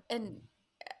 Yeah. And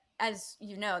as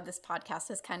you know, this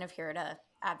podcast is kind of here to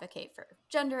advocate for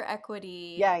gender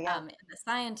equity in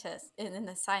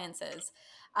the sciences.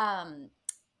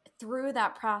 Through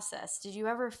that process, did you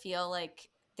ever feel like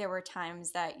there were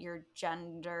times that your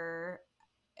gender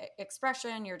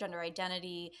expression, your gender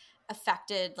identity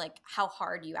affected like how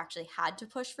hard you actually had to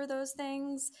push for those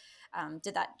things?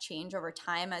 Did that change over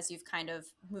time as you've kind of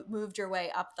moved your way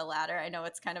up the ladder? I know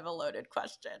it's kind of a loaded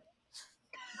question.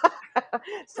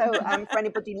 So for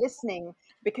anybody listening,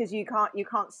 because you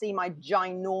can't see my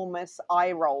ginormous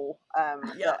eye roll.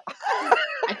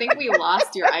 I think we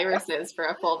lost your irises for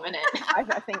a full minute. I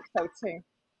think so too.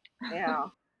 Yeah.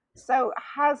 So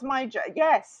has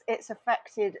yes, it's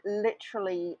affected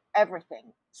literally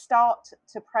everything, start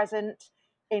to present,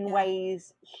 in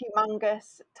ways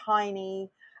humongous,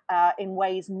 tiny, in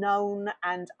ways known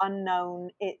and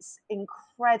unknown. It's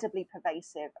incredibly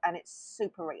pervasive and it's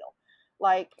super real.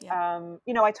 Like,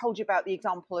 you know, I told you about the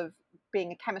example of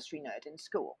being a chemistry nerd in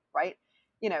school, right?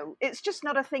 You know, it's just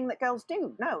not a thing that girls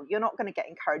do. No, you're not going to get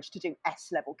encouraged to do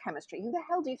S-level chemistry. Who the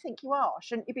hell do you think you are?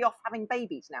 Shouldn't you be off having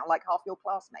babies now, like half your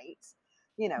classmates?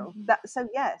 You know, so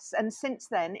yes. And since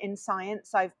then, in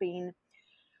science, I've been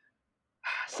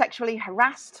sexually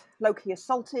harassed, locally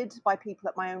assaulted by people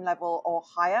at my own level or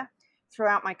higher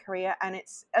throughout my career, and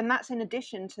that's in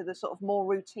addition to the sort of more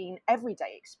routine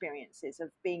everyday experiences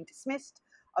of being dismissed,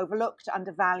 overlooked,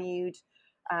 undervalued,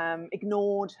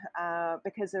 ignored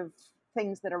because of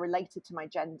things that are related to my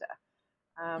gender.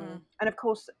 And of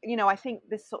course, you know, I think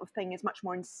this sort of thing is much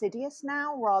more insidious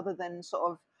now rather than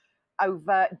sort of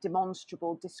overt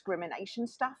demonstrable discrimination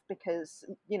stuff, because,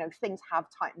 you know, things have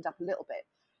tightened up a little bit.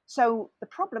 So the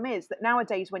problem is that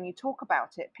nowadays when you talk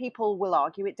about it, people will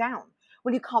argue it down.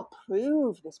 Well, you can't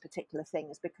prove this particular thing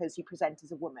is because you present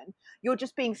as a woman. You're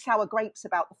just being sour grapes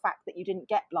about the fact that you didn't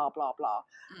get blah, blah, blah.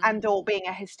 And or being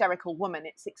a hysterical woman.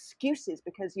 It's excuses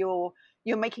because you're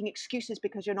making excuses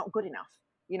because you're not good enough,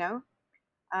 you know?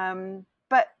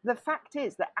 But the fact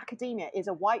is that academia is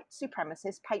a white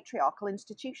supremacist patriarchal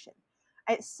institution.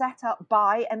 It's set up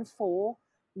by and for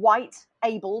white,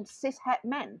 abled, cis-het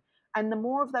men. And the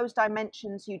more of those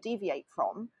dimensions you deviate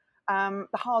from, the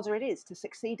harder it is to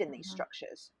succeed in these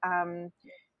structures. And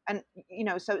you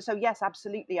know, so yes,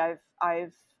 absolutely,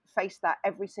 I've faced that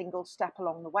every single step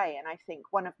along the way. And I think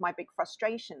one of my big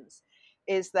frustrations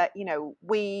is that, you know,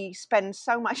 we spend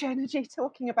so much energy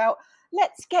talking about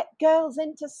let's get girls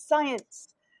into science.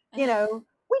 You know,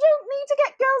 we don't need to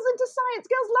get girls into science.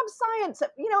 Girls love science.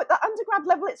 You know, at the undergrad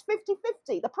level, it's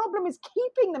 50-50. The problem is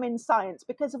keeping them in science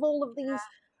because of all of these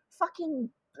fucking,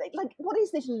 like, what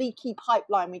is this leaky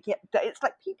pipeline we get? It's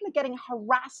like people are getting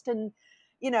harassed and,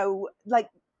 you know, like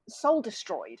soul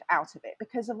destroyed out of it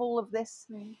because of all of this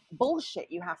bullshit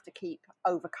you have to keep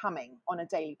overcoming on a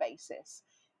daily basis.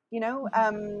 You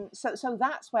know, so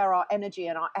that's where our energy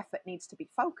and our effort needs to be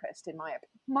focused, in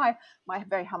my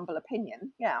very humble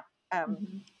opinion.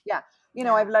 You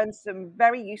know, I've learned some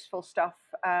very useful stuff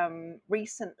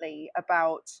recently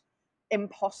about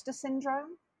imposter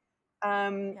syndrome.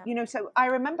 You know, so I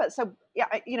remember,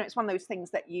 you know, it's one of those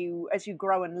things that you, as you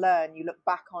grow and learn, you look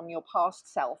back on your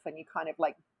past self and you kind of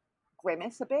like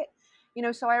grimace a bit. You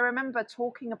know, so I remember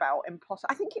talking about imposter.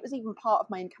 I think it was even part of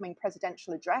my incoming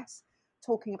presidential address,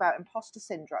 talking about imposter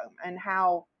syndrome and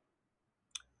how,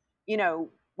 you know,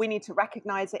 we need to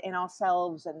recognize it in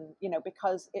ourselves. And, you know,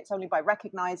 because it's only by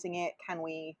recognizing it can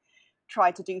we try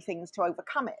to do things to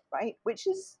overcome it, right? Which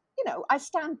is, I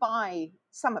stand by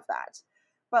some of that.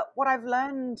 But what I've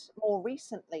learned more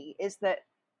recently is that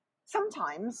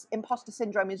sometimes imposter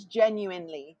syndrome is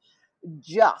genuinely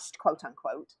just quote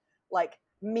unquote like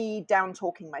me down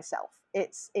talking myself.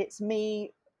 It's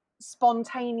me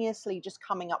spontaneously just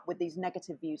coming up with these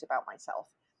negative views about myself.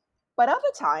 But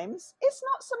other times it's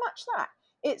not so much that.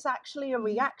 It's actually a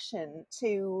reaction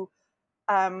to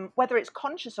whether it's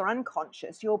conscious or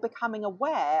unconscious, you're becoming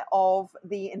aware of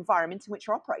the environment in which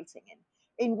you're operating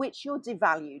in which you're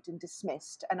devalued and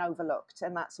dismissed and overlooked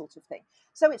and that sort of thing.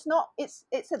 So it's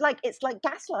like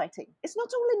gaslighting. It's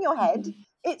not all in your head.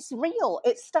 It's real.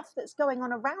 It's stuff that's going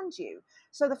on around you.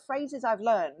 So the phrases I've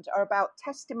learned are about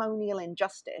testimonial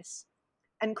injustice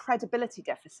and credibility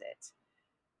deficit.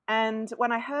 And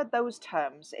when I heard those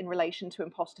terms in relation to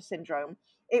imposter syndrome,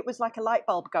 it was like a light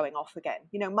bulb going off again,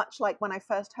 much like when I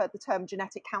first heard the term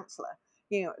genetic counselor,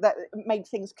 that made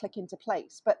things click into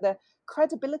place. But the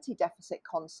credibility deficit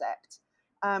concept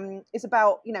is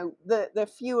about, the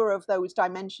fewer of those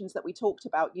dimensions that we talked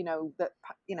about, that,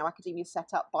 academia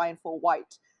set up by and for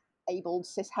white, abled,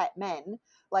 cis het men,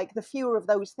 like the fewer of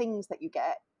those things that you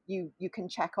get, you can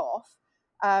check off,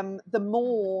 the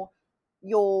more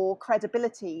your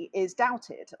credibility is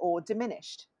doubted or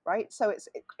diminished, right? So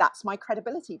that's my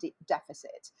credibility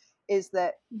deficit, is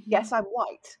that yes, I'm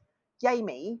white, yay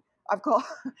me, I've got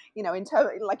in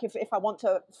like if I want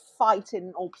to fight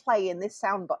in or play in this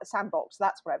sandbox,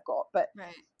 that's what I've got. But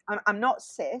Right. I'm not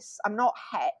cis, I'm not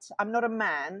het, I'm not a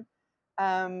man.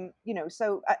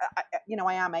 So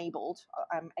I am abled.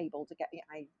 I'm able to get.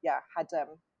 I had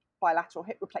bilateral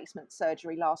hip replacement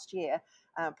surgery last year.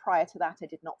 Prior to that, I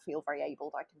did not feel very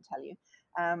abled, I can tell you.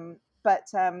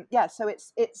 So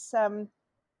it's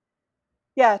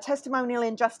testimonial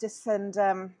injustice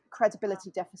and credibility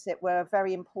deficit were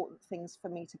very important things for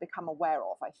me to become aware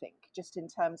of, I think, just in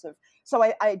terms of. So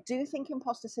I do think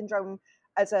imposter syndrome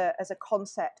as a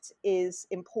concept is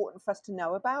important for us to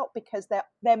know about, because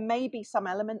there may be some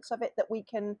elements of it that we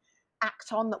can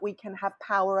act on, that we can have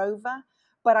power over.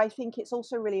 But I think it's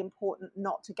also really important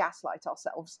not to gaslight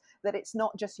ourselves, that it's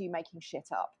not just you making shit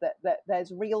up, that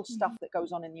there's real stuff that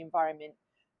goes on in the environment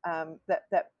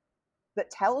that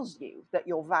tells you that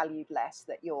you're valued less,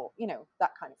 that you're,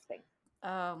 that kind of thing.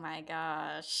 Oh my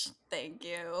gosh. Thank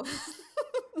you.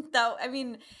 Though, I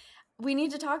mean, we need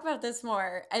to talk about this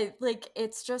more.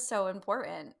 It's just so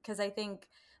important because I think,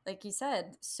 like you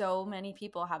said, so many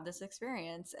people have this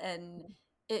experience, and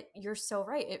you're so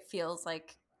right. It feels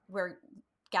like we're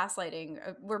gaslighting,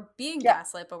 we're being Yeah,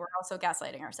 gaslit, but we're also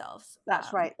gaslighting ourselves.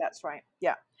 that's right. That's right.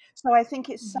 Yeah. So I think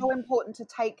it's so important to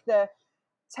take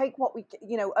what we,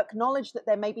 acknowledge that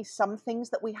there may be some things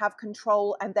that we have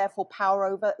control and therefore power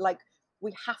over. Like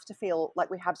we have to feel like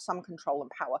we have some control and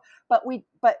power, but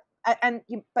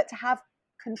to have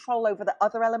control over the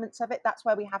other elements of it, that's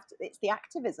where we have to. It's the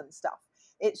activism stuff.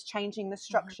 It's changing the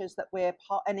structures that we're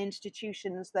part and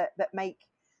institutions that make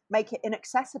it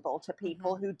inaccessible to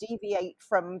people who deviate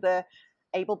from the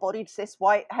able-bodied cis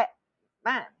white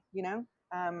man. Yeah.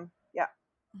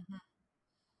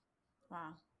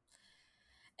 Wow.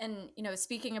 And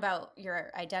speaking about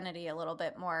your identity a little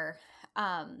bit more,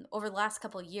 over the last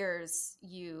couple of years,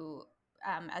 you,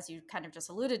 as you kind of just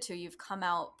alluded to, you've come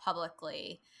out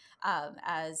publicly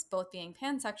as both being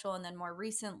pansexual, and then more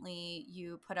recently,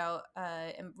 you put out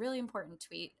a really important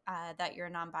tweet that you're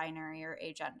non-binary or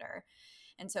agender.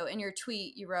 And so in your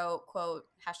tweet, you wrote, quote,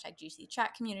 #GC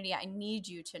chat community, I need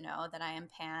you to know that I am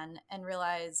pan, and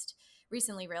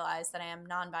recently realized that I am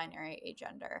non-binary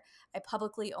agender. I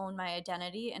publicly own my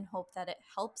identity and hope that it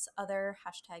helps other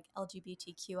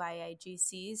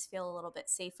 #LGBTQIAGCs feel a little bit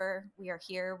safer. We are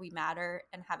here, we matter,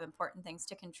 and have important things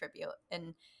to contribute.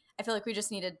 And I feel like we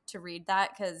just needed to read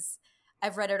that because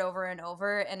I've read it over and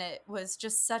over, and it was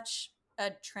just such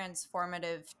a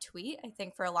transformative tweet, I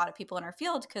think, for a lot of people in our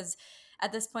field, because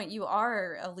at this point you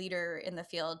are a leader in the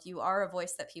field, you are a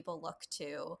voice that people look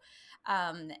to,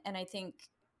 and I think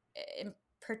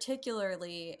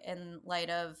particularly in light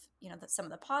of some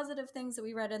of the positive things that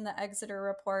we read in the Exeter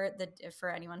report, that for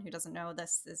anyone who doesn't know,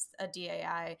 this is a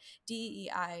DEI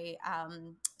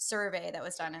survey that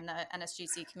was done in the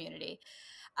NSGC community.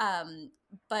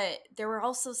 But there were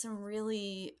also some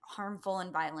really harmful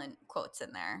and violent quotes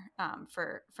in there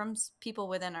from people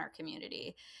within our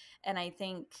community. And I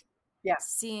think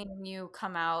seeing you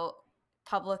come out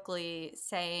publicly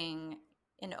saying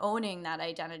and owning that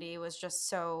identity was just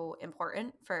so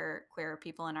important for queer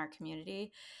people in our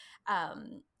community.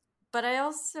 But I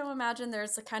also imagine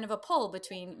there's a kind of a pull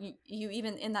between you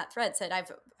even in that thread said,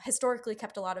 I've historically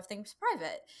kept a lot of things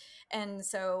private. And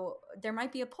so there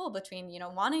might be a pull between,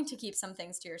 wanting to keep some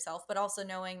things to yourself, but also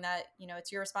knowing that,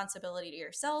 it's your responsibility to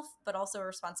yourself, but also a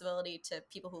responsibility to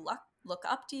people who look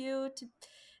up to you.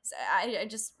 So I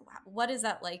just, what is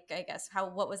that like, I guess,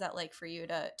 what was that like for you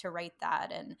to write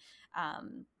that and,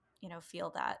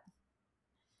 feel that?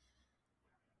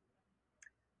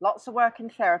 Lots of work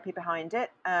and therapy behind it.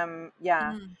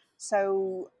 Yeah. Mm,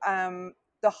 So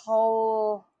the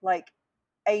whole like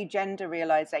agender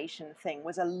realization thing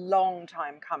was a long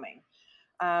time coming.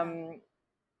 yeah.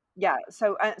 Yeah.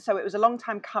 So it was a long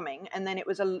time coming, and then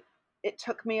it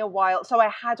took me a while. So I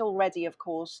had already, of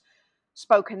course,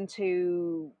 spoken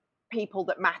to people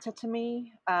that matter to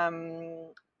me.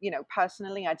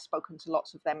 Personally, I'd spoken to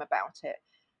lots of them about it.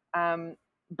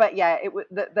 But yeah, it was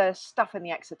the stuff in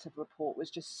the Exeter report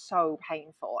was just so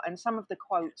painful, and some of the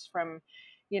quotes from,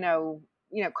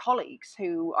 colleagues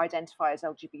who identify as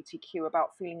LGBTQ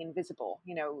about feeling invisible,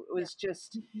 it Yeah. was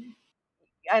just, Mhm.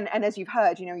 and as you've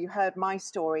heard, you heard my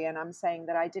story, and I'm saying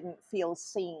that I didn't feel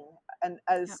seen and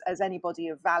Yeah. as anybody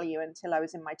of value until I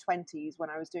was in my 20s when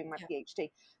I was doing my Yeah. PhD.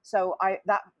 So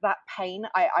that pain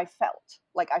I felt,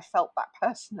 like I felt that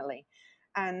personally,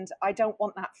 and I don't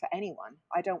want that for anyone.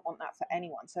 I don't want that for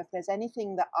anyone. So if there's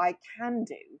anything that I can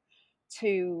do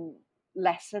to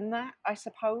lessen that, I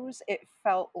suppose it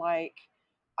felt like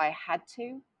I had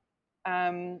to.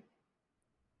 Um,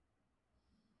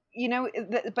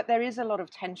 but there is a lot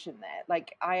of tension there.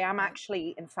 Like, I am Right.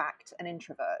 actually, in fact, an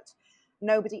introvert.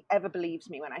 Nobody ever believes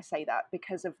me when I say that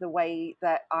because of the way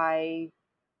that I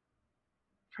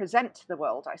present to the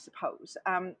world, I suppose.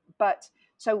 But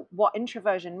so what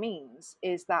introversion means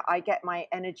is that I get my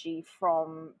energy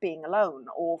from being alone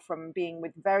or from being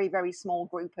with very, very small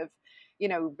group of,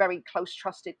 very close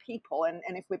trusted people. And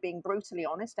if we're being brutally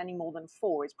honest, any more than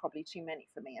four is probably too many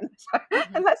for me,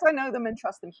 Hmm. unless I know them and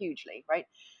trust them hugely, right?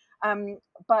 Um,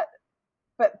 but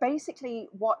but basically,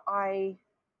 I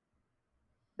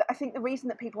think the reason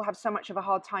that people have so much of a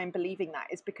hard time believing that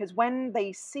is because when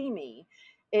they see me,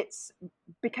 it's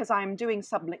because I'm doing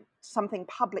something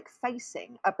public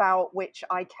facing about which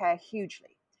I care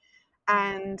hugely, Hmm.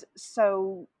 and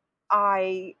so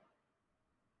I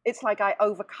it's like I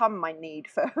overcome my need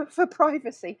for for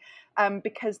privacy,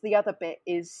 because the other bit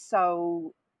is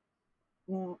so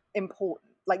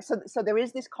important. Like, so there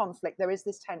is this conflict, there is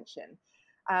this tension.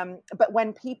 But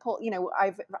when people,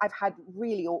 I've had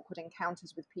really awkward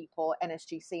encounters with people,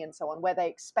 NSGC and so on, where they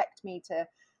expect me to,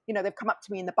 they've come up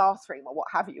to me in the bathroom or what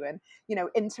have you, and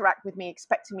interact with me,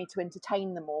 expecting me to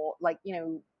entertain them, or like,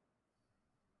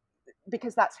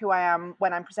 because that's who I am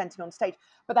when I'm presenting on stage.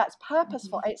 But that's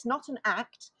purposeful. Mhm. It's not an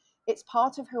act, it's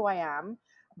part of who I am.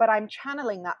 But I'm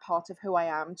channeling that part of who I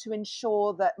am to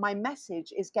ensure that my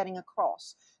message is getting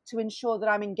across, to ensure that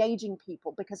I'm engaging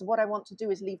people, because what I want to do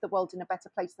is leave the world in a better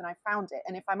place than I found it.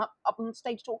 And if I'm up on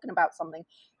stage talking about something,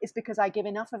 it's because I give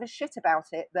enough of a shit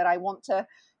about it that I want to,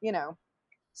 you know.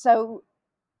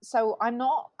 So I'm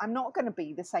not going to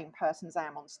be the same person as I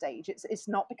am on stage. It's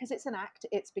not because it's an act.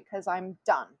 It's because I'm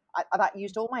done. That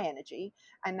used all my energy,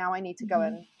 and now I need to go Mhm.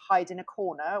 and hide in a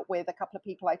corner with a couple of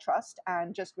people I trust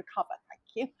and just recover. Thank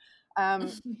you.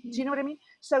 Do you know what I mean?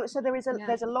 So Yeah.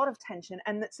 there's a lot of tension,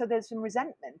 and so there's some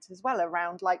resentment as well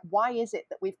around, like, why is it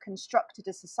that we've constructed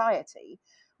a society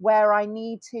where I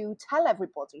need to tell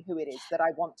everybody who it is that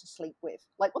I want to sleep with?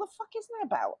 Like, what the fuck is that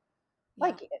about? Yeah.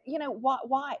 Like,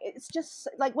 why it's just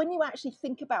like, when you actually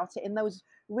think about it in those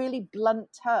really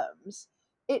blunt terms,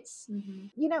 it's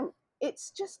Mhm. you know it's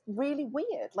just really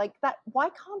weird. Like, that, why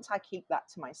can't I keep that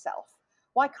to myself?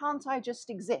 Why can't I just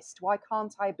exist? Why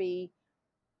can't I be,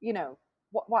 you know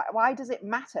why does it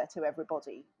matter to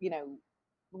everybody?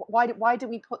 Why do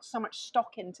we put so much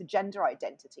stock into gender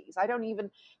identities? I don't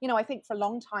even, I think for a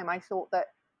long time I thought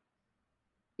that,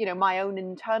 my own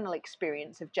internal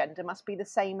experience of gender must be the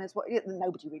same as what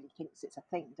nobody really thinks it's a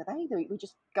thing, do they? We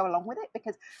just go along with it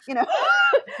because, you know.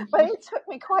 But it took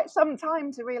me quite some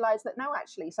time to realize that no,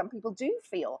 actually, some people do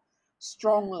feel Yeah.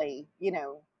 strongly,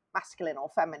 masculine or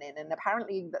feminine, and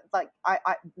apparently like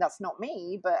I that's not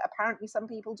me, but apparently some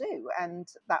people do,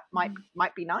 and that might Mhm.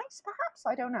 might be nice, perhaps,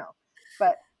 I don't know.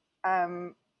 But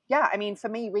yeah, I mean, for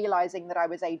me, realizing that I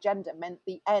was agender meant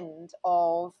the end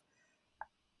of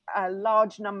a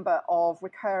large number of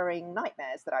recurring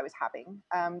nightmares that I was having,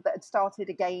 that had started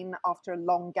again after a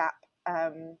long gap.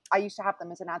 I used to have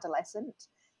them as an adolescent,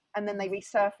 and then they Hmm.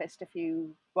 resurfaced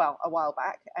a while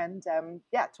back. And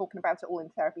yeah, talking about it all in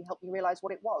therapy helped me realize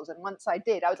what it was. And once I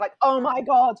did, I was like, oh my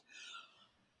God.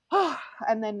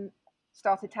 And then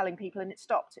started telling people, and it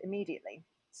stopped immediately.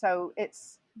 So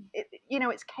it's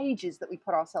cages that we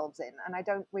put ourselves in, and I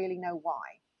don't really know why.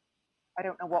 I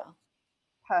don't know what Wow.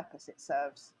 purpose it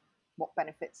serves, what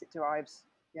benefits it derives.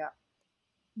 Yeah.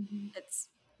 It's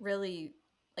really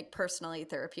like personally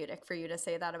therapeutic for you to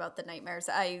say that about the nightmares.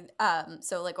 I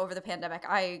so like over the pandemic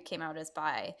I came out as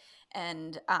bi,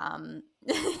 and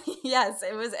yes,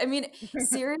 it was, I mean,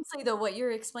 seriously though, what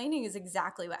you're explaining is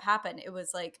exactly what happened. It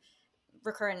was like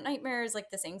recurrent nightmares,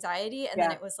 like this anxiety, and then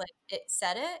Yeah. it was like it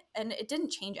said it and it didn't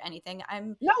change anything.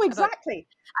 No, About exactly.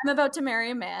 I'm about to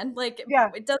marry a man. Like Yeah.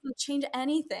 it doesn't change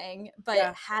anything, but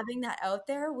Yeah. having that out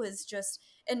there was just,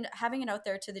 and having it out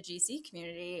there to the GC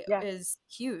community Yeah. is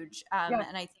huge. Yeah.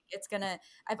 And I think it's gonna,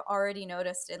 I've already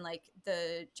noticed in like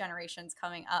the generations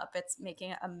coming up, it's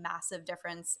making a massive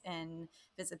difference in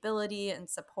visibility and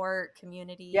support, Yeah.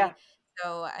 community.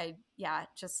 So yeah,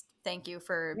 just thank you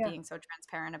for Yeah. being so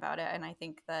transparent about it. And I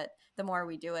think that the more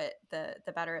we do it, the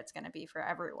better it's going to be for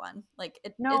everyone. Like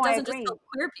it No, I doesn't just agree. help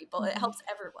queer people; it helps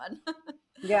everyone.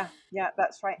 Yeah, yeah,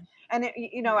 that's right. And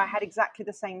I had exactly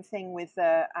the same thing with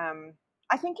the.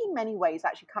 I think in many ways,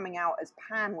 actually, coming out as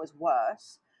pan was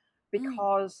worse Mm,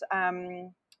 because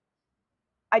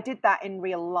I did that in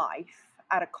real life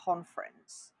at a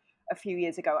conference a few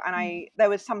years ago, and mm, there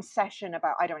was some session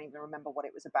about, I don't even remember what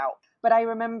it was about, but I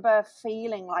remember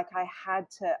feeling like I had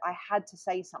to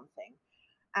say something,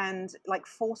 and like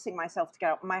forcing myself to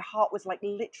get up. My heart was like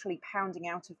literally pounding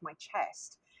out of my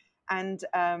chest, and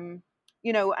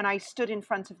and I stood in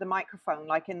front of the microphone,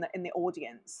 like in the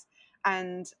audience,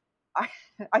 and I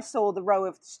I saw the row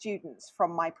of students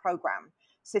from my program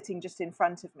sitting just in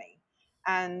front of me,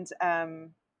 and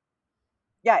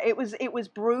yeah, it was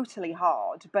brutally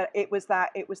hard, but it was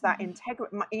that mhm.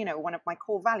 integrity. One of my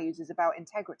core values is about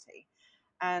integrity,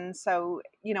 and so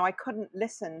I couldn't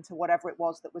listen to whatever it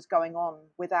was that was going on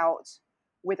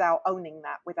without owning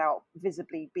that, without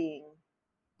visibly being,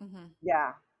 Mhm.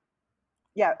 yeah,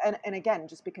 yeah, and again,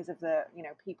 just because of the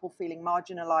people feeling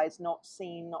marginalized, not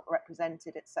seen, not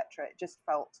represented, etc. It just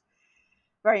felt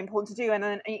very important to do, and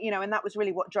then and that was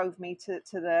really what drove me to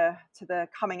the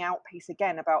coming out piece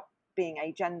again about being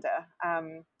agender.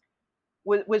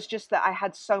 Was just that I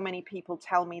had so many people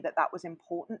tell me that that was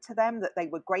important to them, that they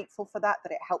were grateful for that,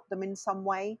 that it helped them in some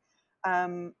way.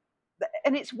 um,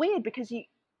 and it's weird because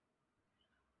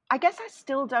I guess I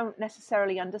still don't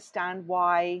necessarily understand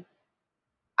why.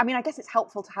 I mean, I guess it's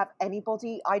helpful to have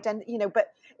anybody but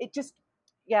it just,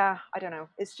 yeah, I don't know.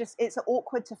 It's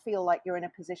awkward to feel like you're in a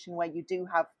position where you do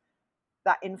have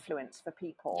that influence for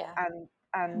people, Yeah.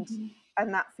 and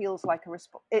and that feels like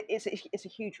it's a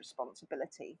huge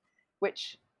responsibility,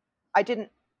 which I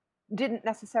didn't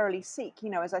necessarily seek.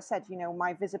 As I said,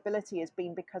 my visibility has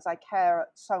been because I care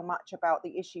so much about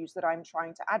the issues that I'm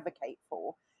trying to advocate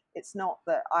for. It's not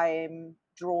that I'm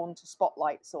drawn to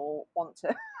spotlights or want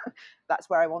to that's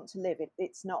where I want to live.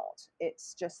 It's not.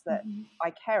 It's just that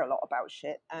I care a lot about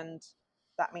shit, and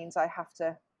that means I have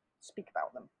to speak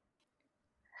about them.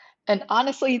 And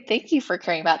honestly, thank you for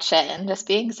caring about shit and just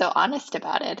being so honest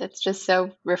about it. It's just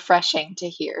so refreshing to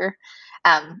hear.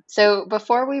 So,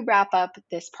 before we wrap up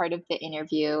this part of the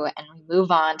interview and we move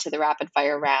on to the rapid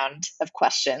fire round of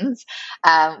questions,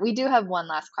 we do have one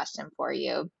last question for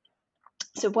you.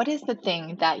 So, what is the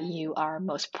thing that you are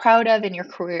most proud of in your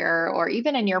career or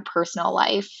even in your personal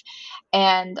life?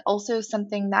 And also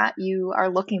something that you are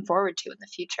looking forward to in the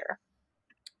future?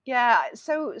 Yeah,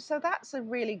 so that's a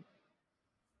really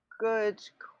good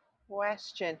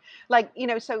question. Like,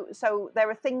 so there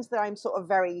are things that I'm sort of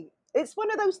very, it's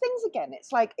one of those things again.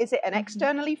 It's like, is it an Mhm.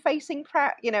 externally facing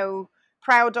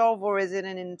proud of, or is it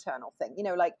an internal thing?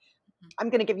 Like, I'm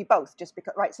going to give you both just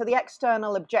because, right? So the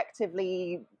external,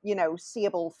 objectively,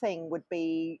 seeable thing would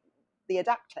be the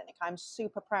ADAPT clinic. I'm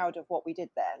super proud of what we did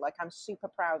there. Like, I'm super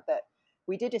proud that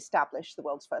we did establish the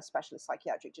world's first specialist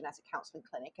psychiatric genetic counseling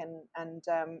clinic, and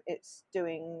it's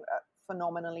doing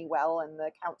phenomenally well, and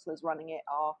the counselors running it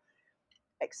are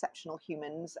exceptional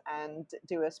humans and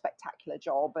do a spectacular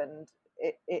job, and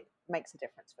it makes a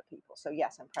difference for people. So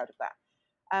yes, I'm proud of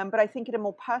that. But I think at a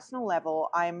more personal level,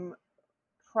 I'm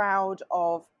proud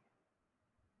of,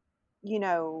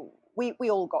 we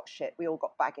all got shit, we all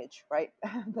got baggage, right?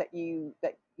 that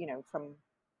from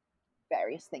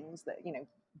various things that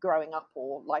growing up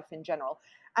or life in general.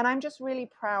 And I'm just really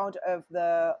proud of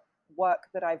the work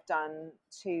that I've done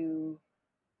to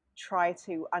try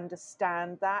to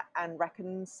understand that and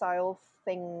reconcile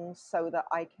things so that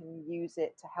I can use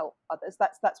it to help others.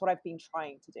 That's what I've been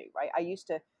trying to do, right? I used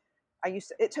to,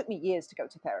 it took me years to go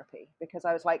to therapy because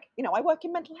I was like, I work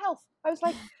in mental health. I was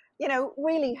like,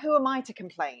 really, who am I to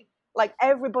complain? Like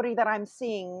everybody that I'm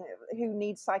seeing who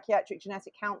needs psychiatric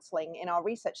genetic counseling in our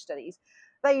research studies,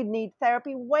 they need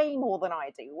therapy way more than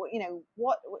I do.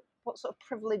 What sort of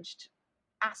privileged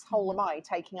asshole am I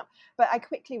taking up? But I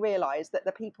quickly realized that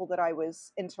the people that I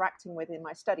was interacting with in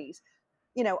my studies,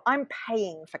 I'm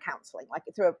paying for counseling, like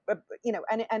through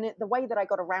and the way that I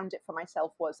got around it for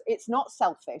myself was, it's not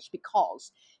selfish,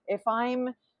 because if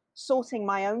I'm sorting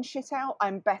my own shit out,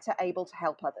 I'm better able to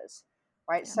help others.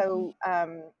 Right. Yeah. So,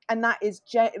 and that is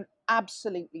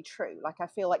absolutely true. Like, I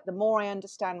feel like the more I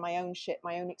understand my own shit,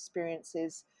 my own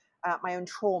experiences, my own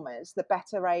traumas, the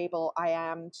better able I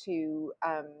am to,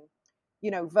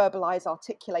 verbalize,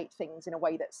 articulate things in a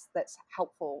way that's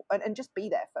helpful, and just be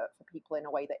there for people in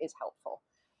a way that is helpful.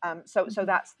 So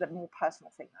that's the more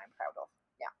personal thing that I'm proud of.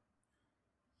 Yeah.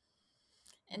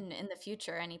 And in the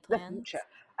future, any The plans? future.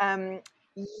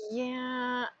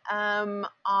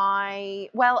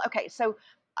 Okay. So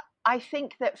I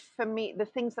think that for me, the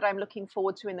things that I'm looking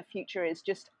forward to in the future is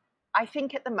just, I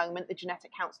think at the moment, the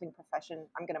genetic counseling profession,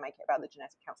 I'm going to make it about the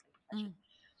genetic counseling profession.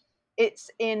 It's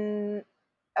in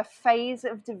a phase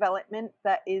of development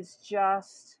that is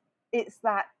just, it's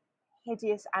that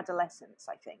hideous adolescence,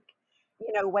 I think,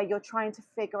 where you're trying to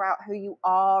figure out who you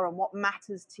are and what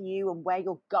matters to you and where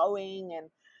you're going. And,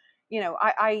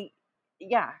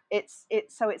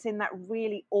 it's in that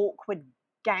really awkward,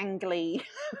 gangly,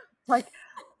 like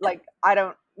I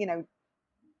don't,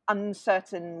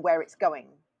 uncertain where it's going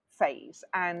phase.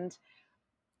 And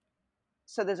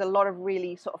so there's a lot of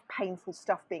really sort of painful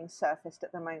stuff being surfaced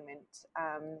at the moment,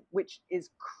 which is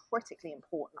critically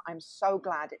important. I'm so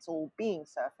glad it's all being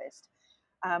surfaced.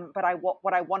 But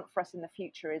what I want for us in the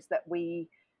future is that we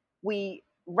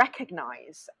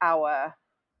recognize our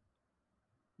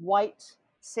white,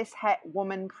 cishet,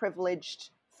 woman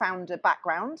privileged founder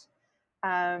background,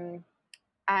 and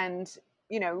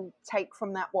take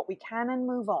from that what we can and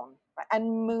move on.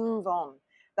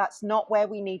 That's not where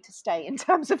we need to stay in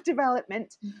terms of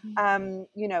development,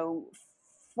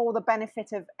 for the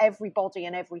benefit of everybody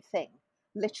and everything,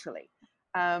 literally.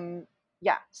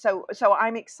 So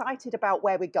I'm excited about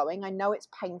where we're going. I know it's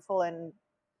painful and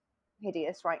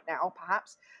hideous right now,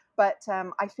 perhaps, but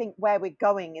I think where we're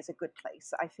going is a good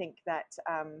place. I think that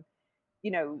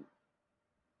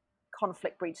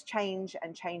conflict breeds change,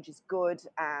 and change is good,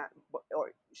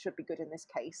 or should be good in this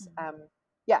case.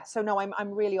 So no,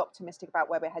 I'm really optimistic about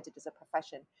where we're headed as a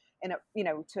profession,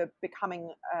 to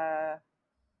becoming a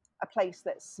place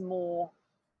that's more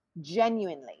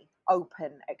genuinely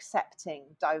open, accepting,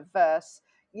 diverse,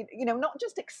 not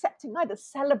just accepting either,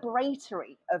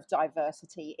 celebratory of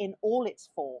diversity in all its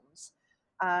forms.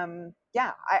 I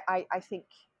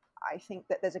think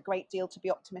that there's a great deal to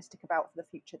be optimistic about for the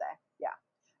future there. Yeah.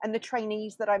 And the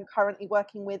trainees that I'm currently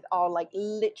working with are like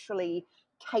literally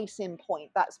case in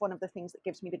point. That's one of the things that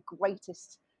gives me the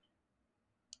greatest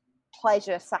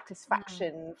pleasure,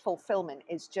 satisfaction, fulfillment,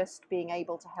 is just being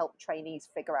able to help trainees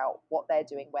figure out what they're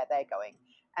doing, where they're going,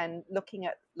 and looking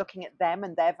at them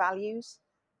and their values.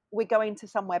 We're going to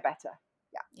somewhere better.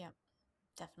 Yeah,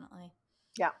 definitely.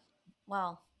 Yeah.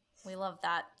 Well, we love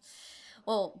that.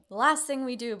 Well, the last thing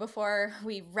we do before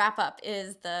we wrap up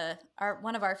is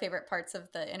one of our favorite parts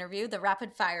of the interview, the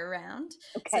rapid fire round.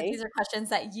 Okay. So these are questions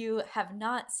that you have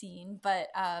not seen, but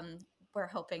we're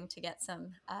hoping to get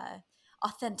some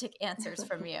authentic answers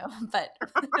from you, but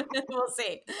we'll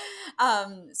see.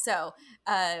 So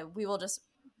we will just,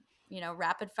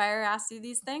 rapid fire ask you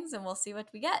these things, and we'll see what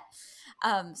we get. So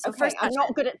okay, first question. I'm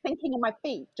not good at thinking on my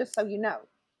feet, just so you know.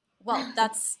 Well,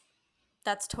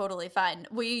 that's totally fine.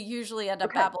 We usually end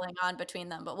up babbling on between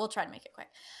them, but we'll try to make it quick.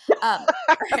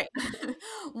 Right.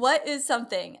 What is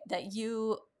something that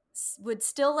you would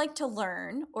still like to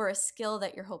learn, or a skill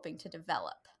that you're hoping to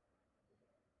develop?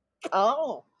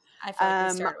 Oh, I feel like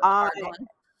we started with a hard one.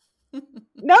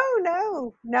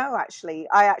 No, actually,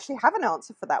 I actually have an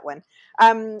answer for that one.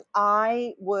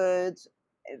 I would,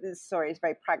 sorry, it's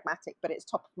very pragmatic, but it's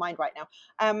top of mind right now.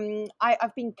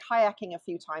 I've been kayaking a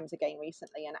few times again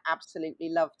recently and absolutely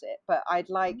loved it, but I'd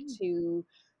like to,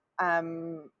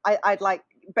 I'd like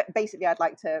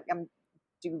to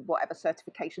do whatever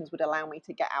certifications would allow me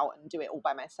to get out and do it all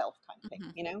by myself, kind of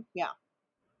thing, Yeah.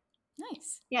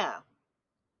 Nice. Yeah.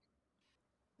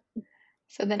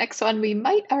 So the next one, we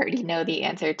might already know the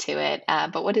answer to it,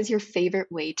 but what is your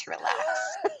favorite way to relax?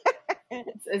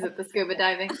 Is it the scuba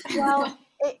diving? Well,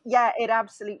 it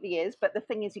absolutely is. But the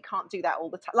thing is, you can't do that all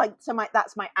the time. Like, so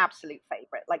that's my absolute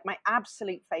favorite. Like, my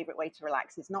absolute favorite way to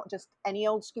relax is not just any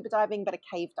old scuba diving, but a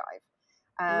cave dive.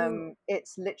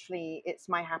 It's literally, it's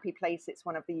my happy place. It's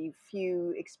one of the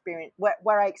few experience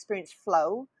where I experience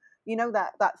flow.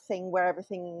 That thing where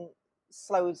everything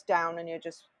slows down and you're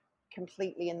just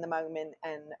completely in the moment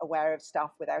and aware of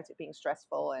stuff without it being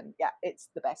stressful. And yeah, it's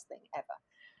the best thing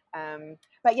ever.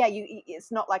 But yeah,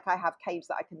 it's not like I have caves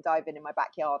that I can dive in my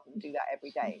backyard and do that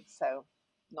every day. So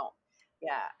not,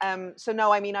 yeah. So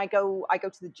no, I mean, I go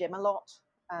to the gym a lot.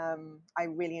 I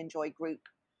really enjoy group,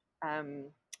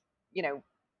 you know,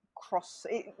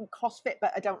 CrossFit,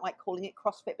 but I don't like calling it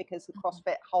CrossFit because the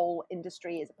CrossFit whole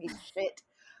industry is a piece of shit.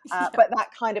 Yeah. But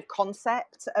that kind of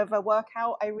concept of a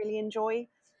workout, I really enjoy.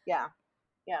 Yeah.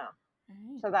 Right.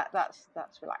 So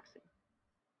that's relaxing.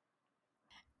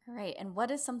 All right. And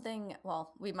what is something,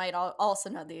 well, we might also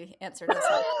know the answer to this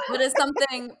one. What is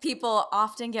something people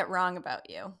often get wrong about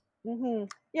you? Mm-hmm.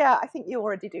 Yeah, I think you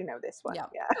already do know this one. Yeah.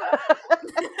 Yeah.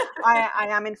 I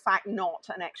am in fact not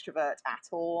an extrovert at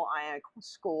all. I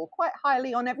score quite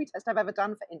highly on every test I've ever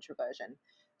done for introversion.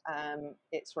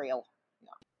 It's real.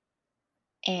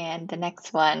 And the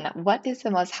next one, what is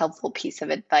the most helpful piece of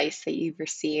advice that you've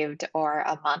received or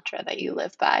a mantra that you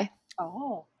live by?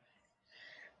 Oh,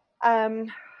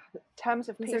 in terms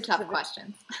of These are pieces tough of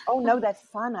questions. Oh no, they're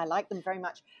fun. I like them very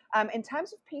much. In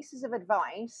terms of pieces of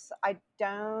advice, I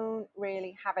don't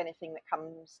really have anything that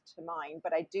comes to mind,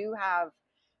 but I do have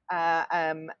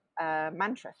a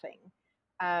mantra thing.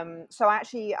 So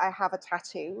actually, I have a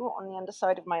tattoo on the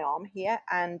underside of my arm here,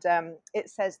 and it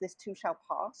says, "This too shall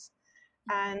pass."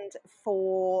 And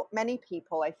for many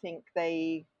people, I think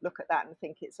they look at that and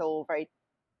think it's all very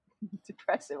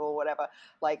depressive or whatever,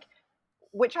 like,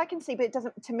 which I can see, but it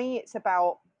doesn't. To me, it's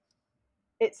about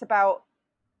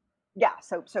yeah.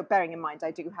 So bearing in mind, I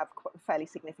do have a fairly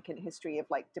significant history of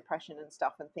like depression and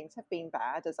stuff, and things have been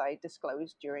bad, as I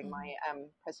disclosed during my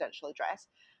presidential address.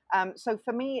 So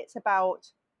for me, it's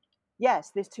about, yes,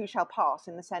 this too shall pass,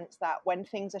 in the sense that when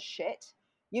things are shit,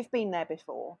 you've been there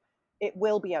before. It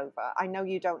will be over. I know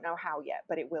you don't know how yet,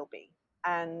 but it will be.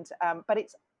 And but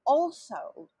it's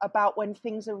also about when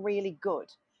things are really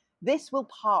good. This will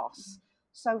pass.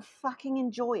 So fucking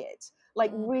enjoy it.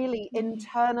 Like really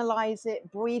internalize it,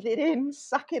 breathe it in,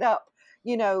 suck it up.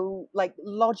 Like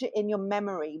lodge it in your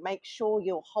memory. Make sure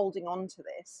you're holding on to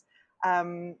this.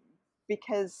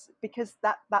 Because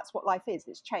that's what life is.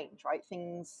 It's change, right?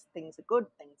 Things are good,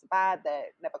 things are bad,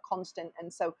 they're never constant.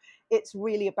 And so it's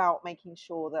really about making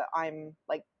sure that I'm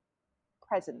like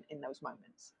present in those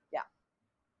moments. Yeah.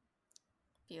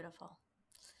 Beautiful.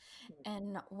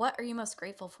 And what are you most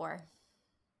grateful for?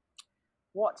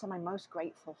 What am I most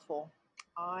grateful for?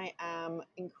 I am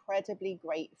incredibly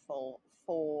grateful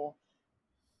for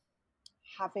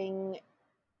having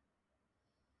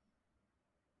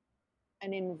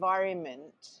an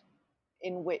environment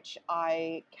in which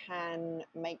I can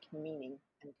make meaning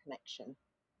and connection,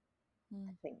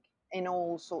 I think, in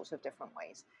all sorts of different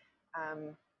ways.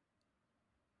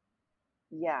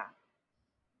 Yeah,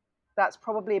 that's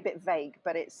probably a bit vague,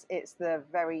 but it's a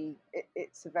very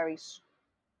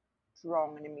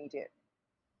strong and immediate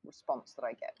response that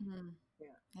I get.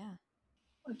 Yeah.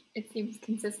 It seems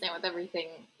consistent with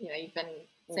everything you've been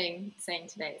saying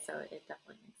today, so it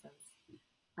definitely makes sense.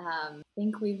 I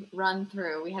think we've run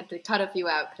through. We had to cut a few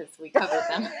out because we covered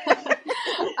them.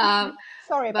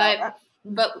 Sorry about that.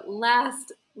 But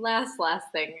last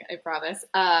thing, I promise.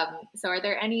 So, are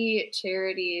there any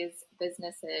charities,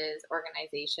 businesses,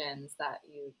 organizations that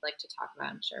you'd like to talk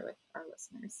about and share with our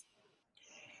listeners?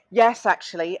 Yes,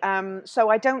 actually. So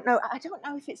I don't know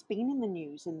if it's been in the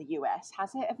news in the US.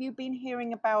 Has it? Have you been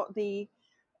hearing about the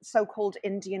so-called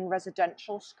Indian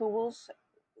residential schools?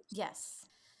 Yes.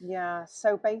 Yeah.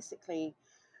 So basically,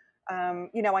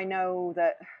 I know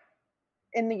that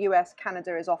in the US,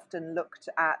 Canada is often looked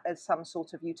at as some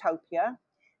sort of utopia.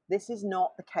 This is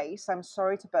not the case. I'm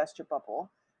sorry to burst your bubble.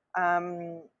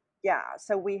 Yeah,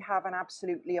 so we have an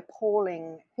absolutely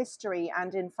appalling history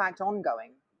and, in fact,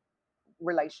 ongoing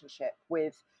relationship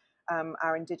with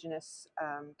our Indigenous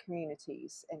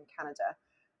communities in Canada.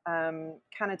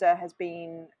 Canada has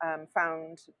been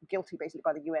found guilty, basically,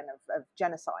 by the UN of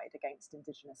genocide against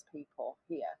Indigenous people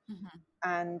here.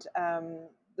 And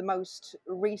the most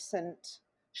recent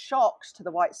shocks to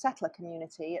the white settler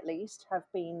community, at least, have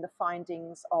been the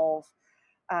findings of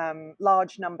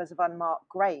large numbers of unmarked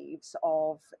graves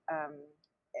of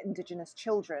Indigenous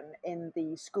children in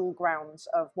the school grounds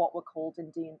of what were called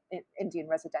Indian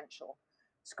residential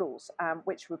schools,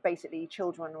 which were basically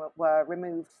children were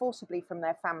removed forcibly from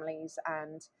their families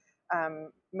and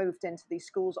moved into these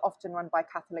schools, often run by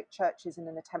Catholic churches, in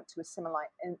an attempt to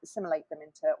assimilate them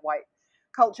into white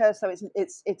culture. So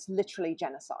it's literally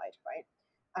genocide, right?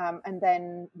 And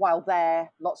then while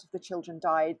there, lots of the children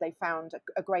died. They found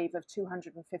a grave of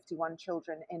 251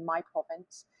 children in my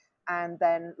province, And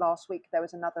then last week there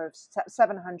was another of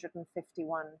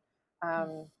 751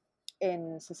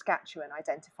 in Saskatchewan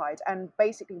identified. And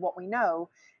basically what we know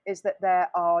is that there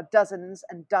are dozens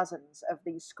and dozens of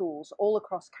these schools all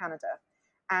across Canada,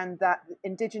 and that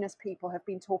Indigenous people have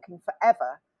been talking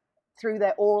forever through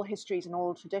their oral histories and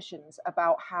oral traditions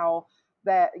about how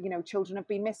their, children have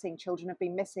been missing,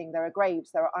 there are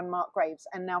graves, there are unmarked graves.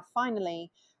 And now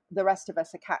finally, the rest of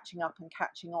us are catching up and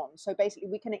catching on. So basically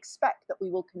we can expect that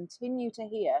we will continue to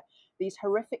hear these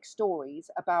horrific stories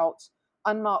about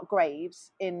unmarked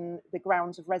graves in the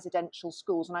grounds of residential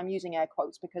schools. And I'm using air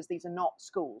quotes because these are not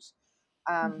schools.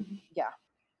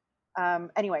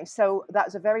 Anyway, so that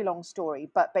was a very long story,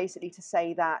 but basically to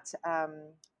say that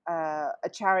a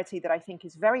charity that I think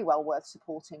is very well worth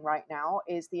supporting right now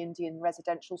is the Indian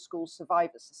Residential School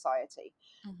Survivors Society,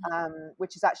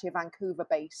 which is actually a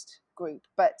Vancouver-based group.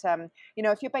 But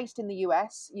if you're based in the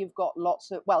US, you've got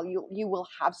lots of, you will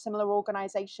have similar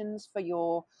organizations for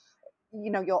your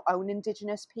own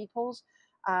Indigenous peoples.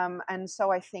 And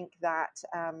so I think that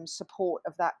support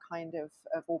of that kind of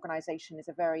organization is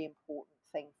a very important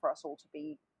thing for us all to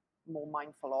be more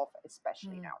mindful of,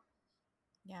 especially now.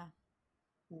 Yeah.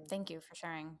 Thank you for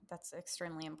sharing. That's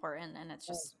extremely important. And it's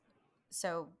just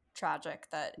so tragic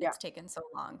that it's taken so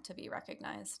long to be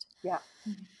recognized. Yeah.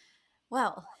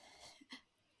 Well,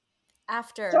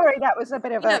 after... Sorry, that was a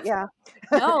bit of No. Yeah.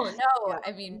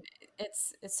 I mean,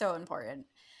 it's so important.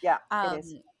 Yeah, it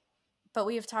is. But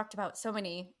we have talked about so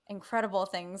many incredible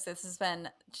things. This has been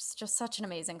just such an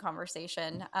amazing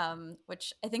conversation,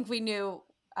 which I think we knew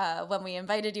when we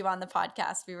invited you on the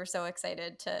podcast. We were so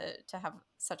excited to have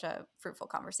such a fruitful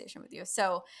conversation with you.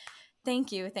 So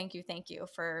thank you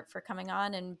for coming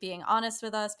on and being honest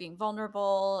with us, being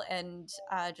vulnerable, and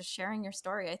just sharing your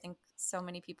story. I think so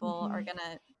many people are going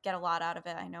to get a lot out of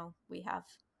it. I know we have.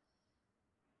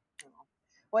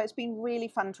 Well, it's been really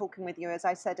fun talking with you. As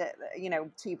I said,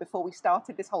 to you before we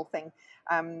started this whole thing.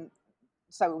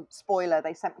 So, spoiler,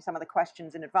 they sent me some of the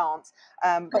questions in advance.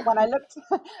 But when I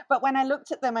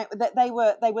looked at them, they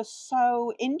were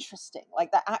so interesting.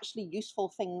 Like, they're actually useful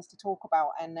things to talk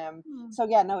about. And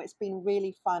it's been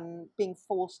really fun being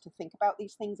forced to think about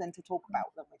these things and to talk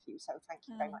about them with you. So, thank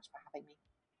you very much for having me.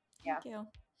 Thank you.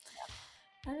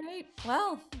 All right.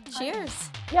 Well, cheers.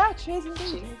 Yeah, cheers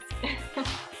indeed. Cheers.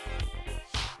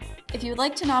 If you would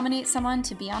like to nominate someone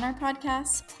to be on our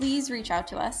podcast, please reach out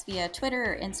to us via Twitter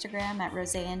or Instagram at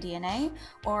RoseanneDNA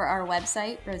or our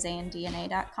website,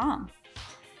 roseanndna.com.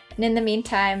 And in the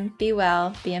meantime, be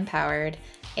well, be empowered,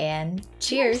 and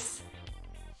cheers.